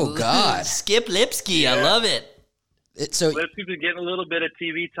 Oh, God. Skip Lipsky. I Yeah. love it. So Lipsky's been getting a little bit of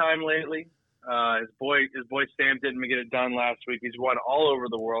TV time lately. His boy Sam didn't get it done last week. He's won all over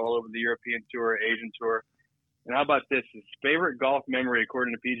the world, all over the European Tour, Asian Tour. And how about this? His favorite golf memory,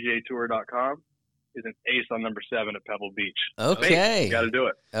 according to PGAtour.com, is an ace on number 7 at Pebble Beach. Okay. Got to do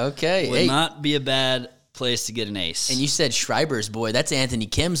it. Okay. Would Hey, not be a bad place to get an ace. and you said Schreiber's boy. That's Anthony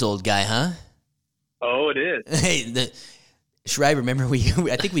Kim's old guy, huh? Oh, it is. Hey, Schreiber, remember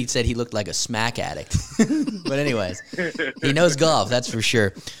I think we said he looked like a smack addict. But anyways, he knows golf, that's for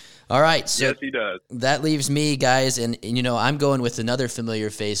sure. All right, so Yes, he does. that leaves me, guys, and you know, I'm going with another familiar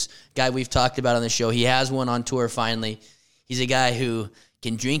face, guy we've talked about on the show. He has one on tour finally. He's a guy who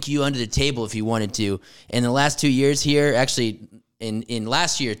can drink you under the table if he wanted to. In the last 2 years here, actually in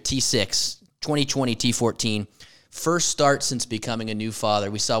last year, T6, 2020 T14, first start since becoming a new father.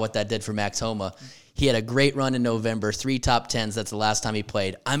 We saw what that did for Max Homa. He had a great run in November, 3 top 10s. That's the last time he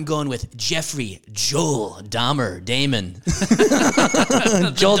played. I'm going with Jeffrey Joel Damon.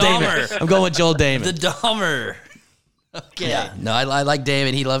 Joel Damon. I'm going with Joel Damon. the Dahmer. Okay. Yeah, no, I like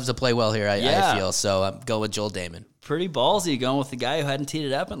Damon. He loves to play well here, I Yeah. feel. So I'm going with Joel Damon. Pretty ballsy going with the guy who hadn't teed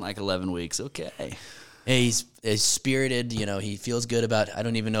it up in like 11 weeks. Okay. Hey, he's spirited. You know, he feels good about, I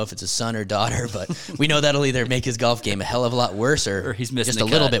don't even know if it's a son or daughter, but we know that'll either make his golf game a hell of a lot worse or he's missing just the a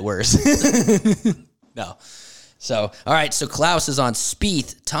little cut. bit worse. No. So, all right, so Klaus is on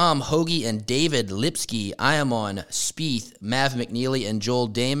Spieth, Tom Hoagie, and David Lipsky. I am on Spieth, Mav McNeely, and Joel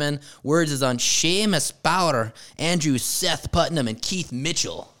Damon. Words is on Seamus Power, Andrew Seth Putnam, and Keith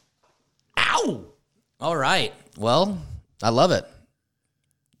Mitchell. Ow! All right. Well, I love it.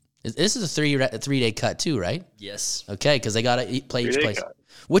 This is a three-day cut too, right? Yes. Okay, because they got to play each 3-day place. cut.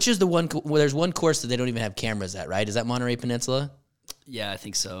 Which is the one? Well, there's one course that they don't even have cameras at, right? Is that Monterey Peninsula? Yeah, I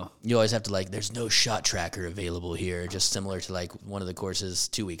think so. You always have to there's no shot tracker available here, just similar to one of the courses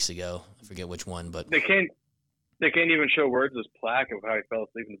 2 weeks ago. I forget which one, but They can't even show Words' plaque of how he fell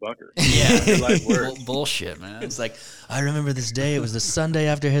asleep in the bunker. Yeah. Life words. Bullshit, man. it's like, I remember this day. It was the Sunday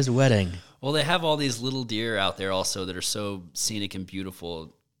after his wedding. Well, they have all these little deer out there also that are so scenic and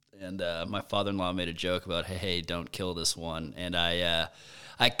beautiful. And my father-in-law made a joke about, hey, don't kill this one. And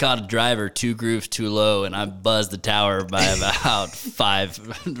I caught a driver 2 grooves too low, and I buzzed the tower by about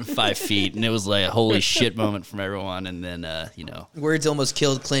 5 feet. And it was like a holy shit moment from everyone. And then, Words almost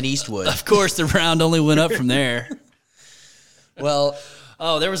killed Clint Eastwood. of course, the round only went up from there. Well,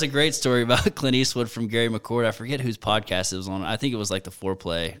 Oh, there was a great story about Clint Eastwood from Gary McCord. I forget whose podcast it was on. I think it was like the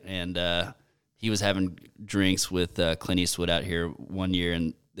Foreplay. And he was having drinks with Clint Eastwood out here one year,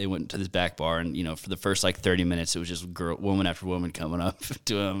 and they went to this back bar, and for the first 30 minutes, it was just woman after woman coming up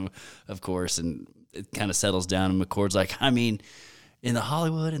to him, of course, and it kind of settles down. And McCord's like, I mean, in the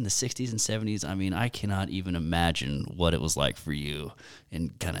Hollywood in the 60s and 70s, I mean, I cannot even imagine what it was like for you.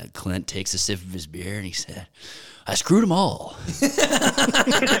 And kind of Clint takes a sip of his beer, and he said, I screwed them all.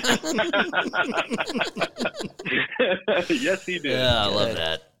 Yes, he did. Yeah, I love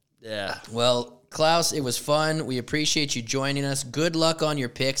that. Yeah. Well, Klaus, it was fun. We appreciate you joining us. Good luck on your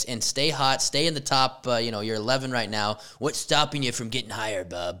picks, and stay hot. Stay in the top. You're 11 right now. What's stopping you from getting higher,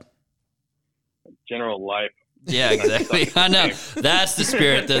 bub? General life. Yeah, exactly. I know. That's the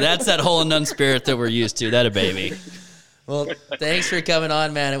spirit. That's that hole and none spirit that we're used to. That a baby. Well, thanks for coming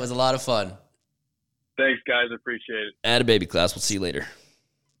on, man. It was a lot of fun. Thanks, guys. Appreciate it. Atta baby class. We'll see you later.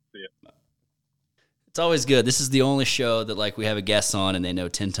 See ya. It's always good. This is the only show that we have a guest on and they know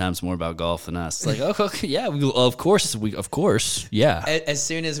 10 times more about golf than us. It's like, okay, yeah, of course, yeah. As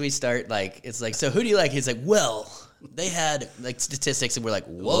soon as we start, it's like, so who do you like? He's like, well, they had statistics, and we're like,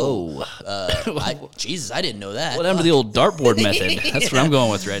 whoa, Jesus, I didn't know that. What happened to the old dartboard method? That's what I'm going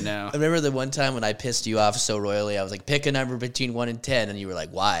with right now. I remember the one time when I pissed you off so royally. I was like, pick a number between 1 and 10, and you were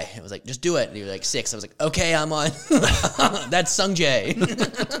like, why? I was like, just do it. And you were like, 6. I was like, okay, I'm on. That's Sung Jae.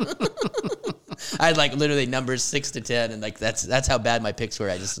 I had literally numbers 6 to 10, and that's how bad my picks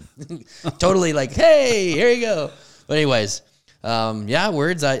were. I just totally hey, here you go. But anyways, Yeah,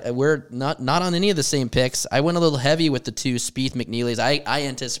 words. We're not on any of the same picks. I went a little heavy with the two Spieth McNeelys. I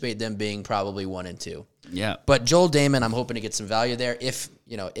anticipate them being probably 1 and 2. Yeah. But Joel Damon, I'm hoping to get some value there. If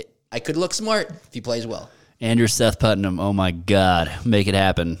I could look smart if he plays well. Andrew Seth Putnam, oh my God, make it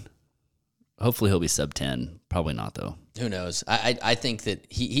happen. Hopefully he'll be sub 10. Probably not, though. Who knows? I think that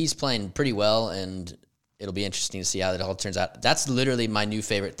he's playing pretty well, and it'll be interesting to see how that all turns out. That's literally my new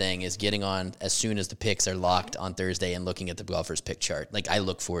favorite thing, is getting on as soon as the picks are locked on Thursday and looking at the golfers' pick chart. Like, I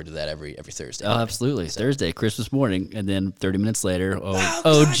look forward to that every Thursday. Oh, absolutely. Thursday, Christmas morning, and then 30 minutes later,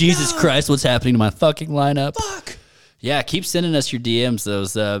 Jesus Christ, what's happening to my fucking lineup? Fuck! Yeah, keep sending us your DMs,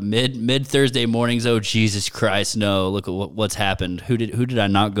 those mid Thursday mornings. Oh, Jesus Christ, no, look at what's happened. Who did I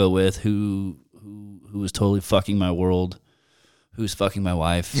not go with? Who was totally fucking my world? Who's fucking my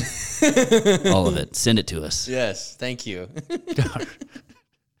wife? All of it. Send it to us. Yes, thank you.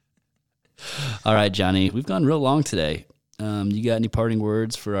 All right, Johnny, we've gone real long today. You got any parting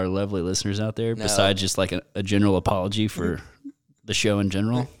words for our lovely listeners out there, besides just like a general apology for the show in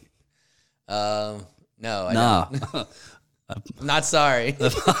general? No, I don't. I'm not sorry.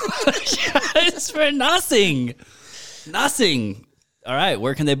 It's for nothing. Nothing. All right,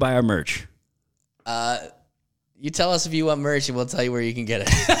 where can they buy our merch? You tell us if you want merch, and we'll tell you where you can get it.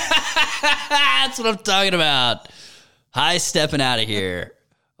 That's what I'm talking about. High stepping out of here.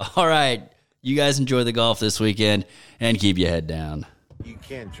 All right, you guys enjoy the golf this weekend, and keep your head down. You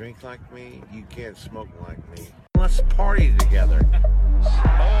can't drink like me. You can't smoke like me. Let's party together.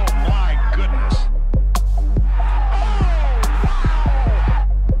 Oh, my goodness.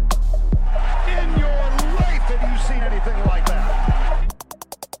 In your life have you seen anything like that?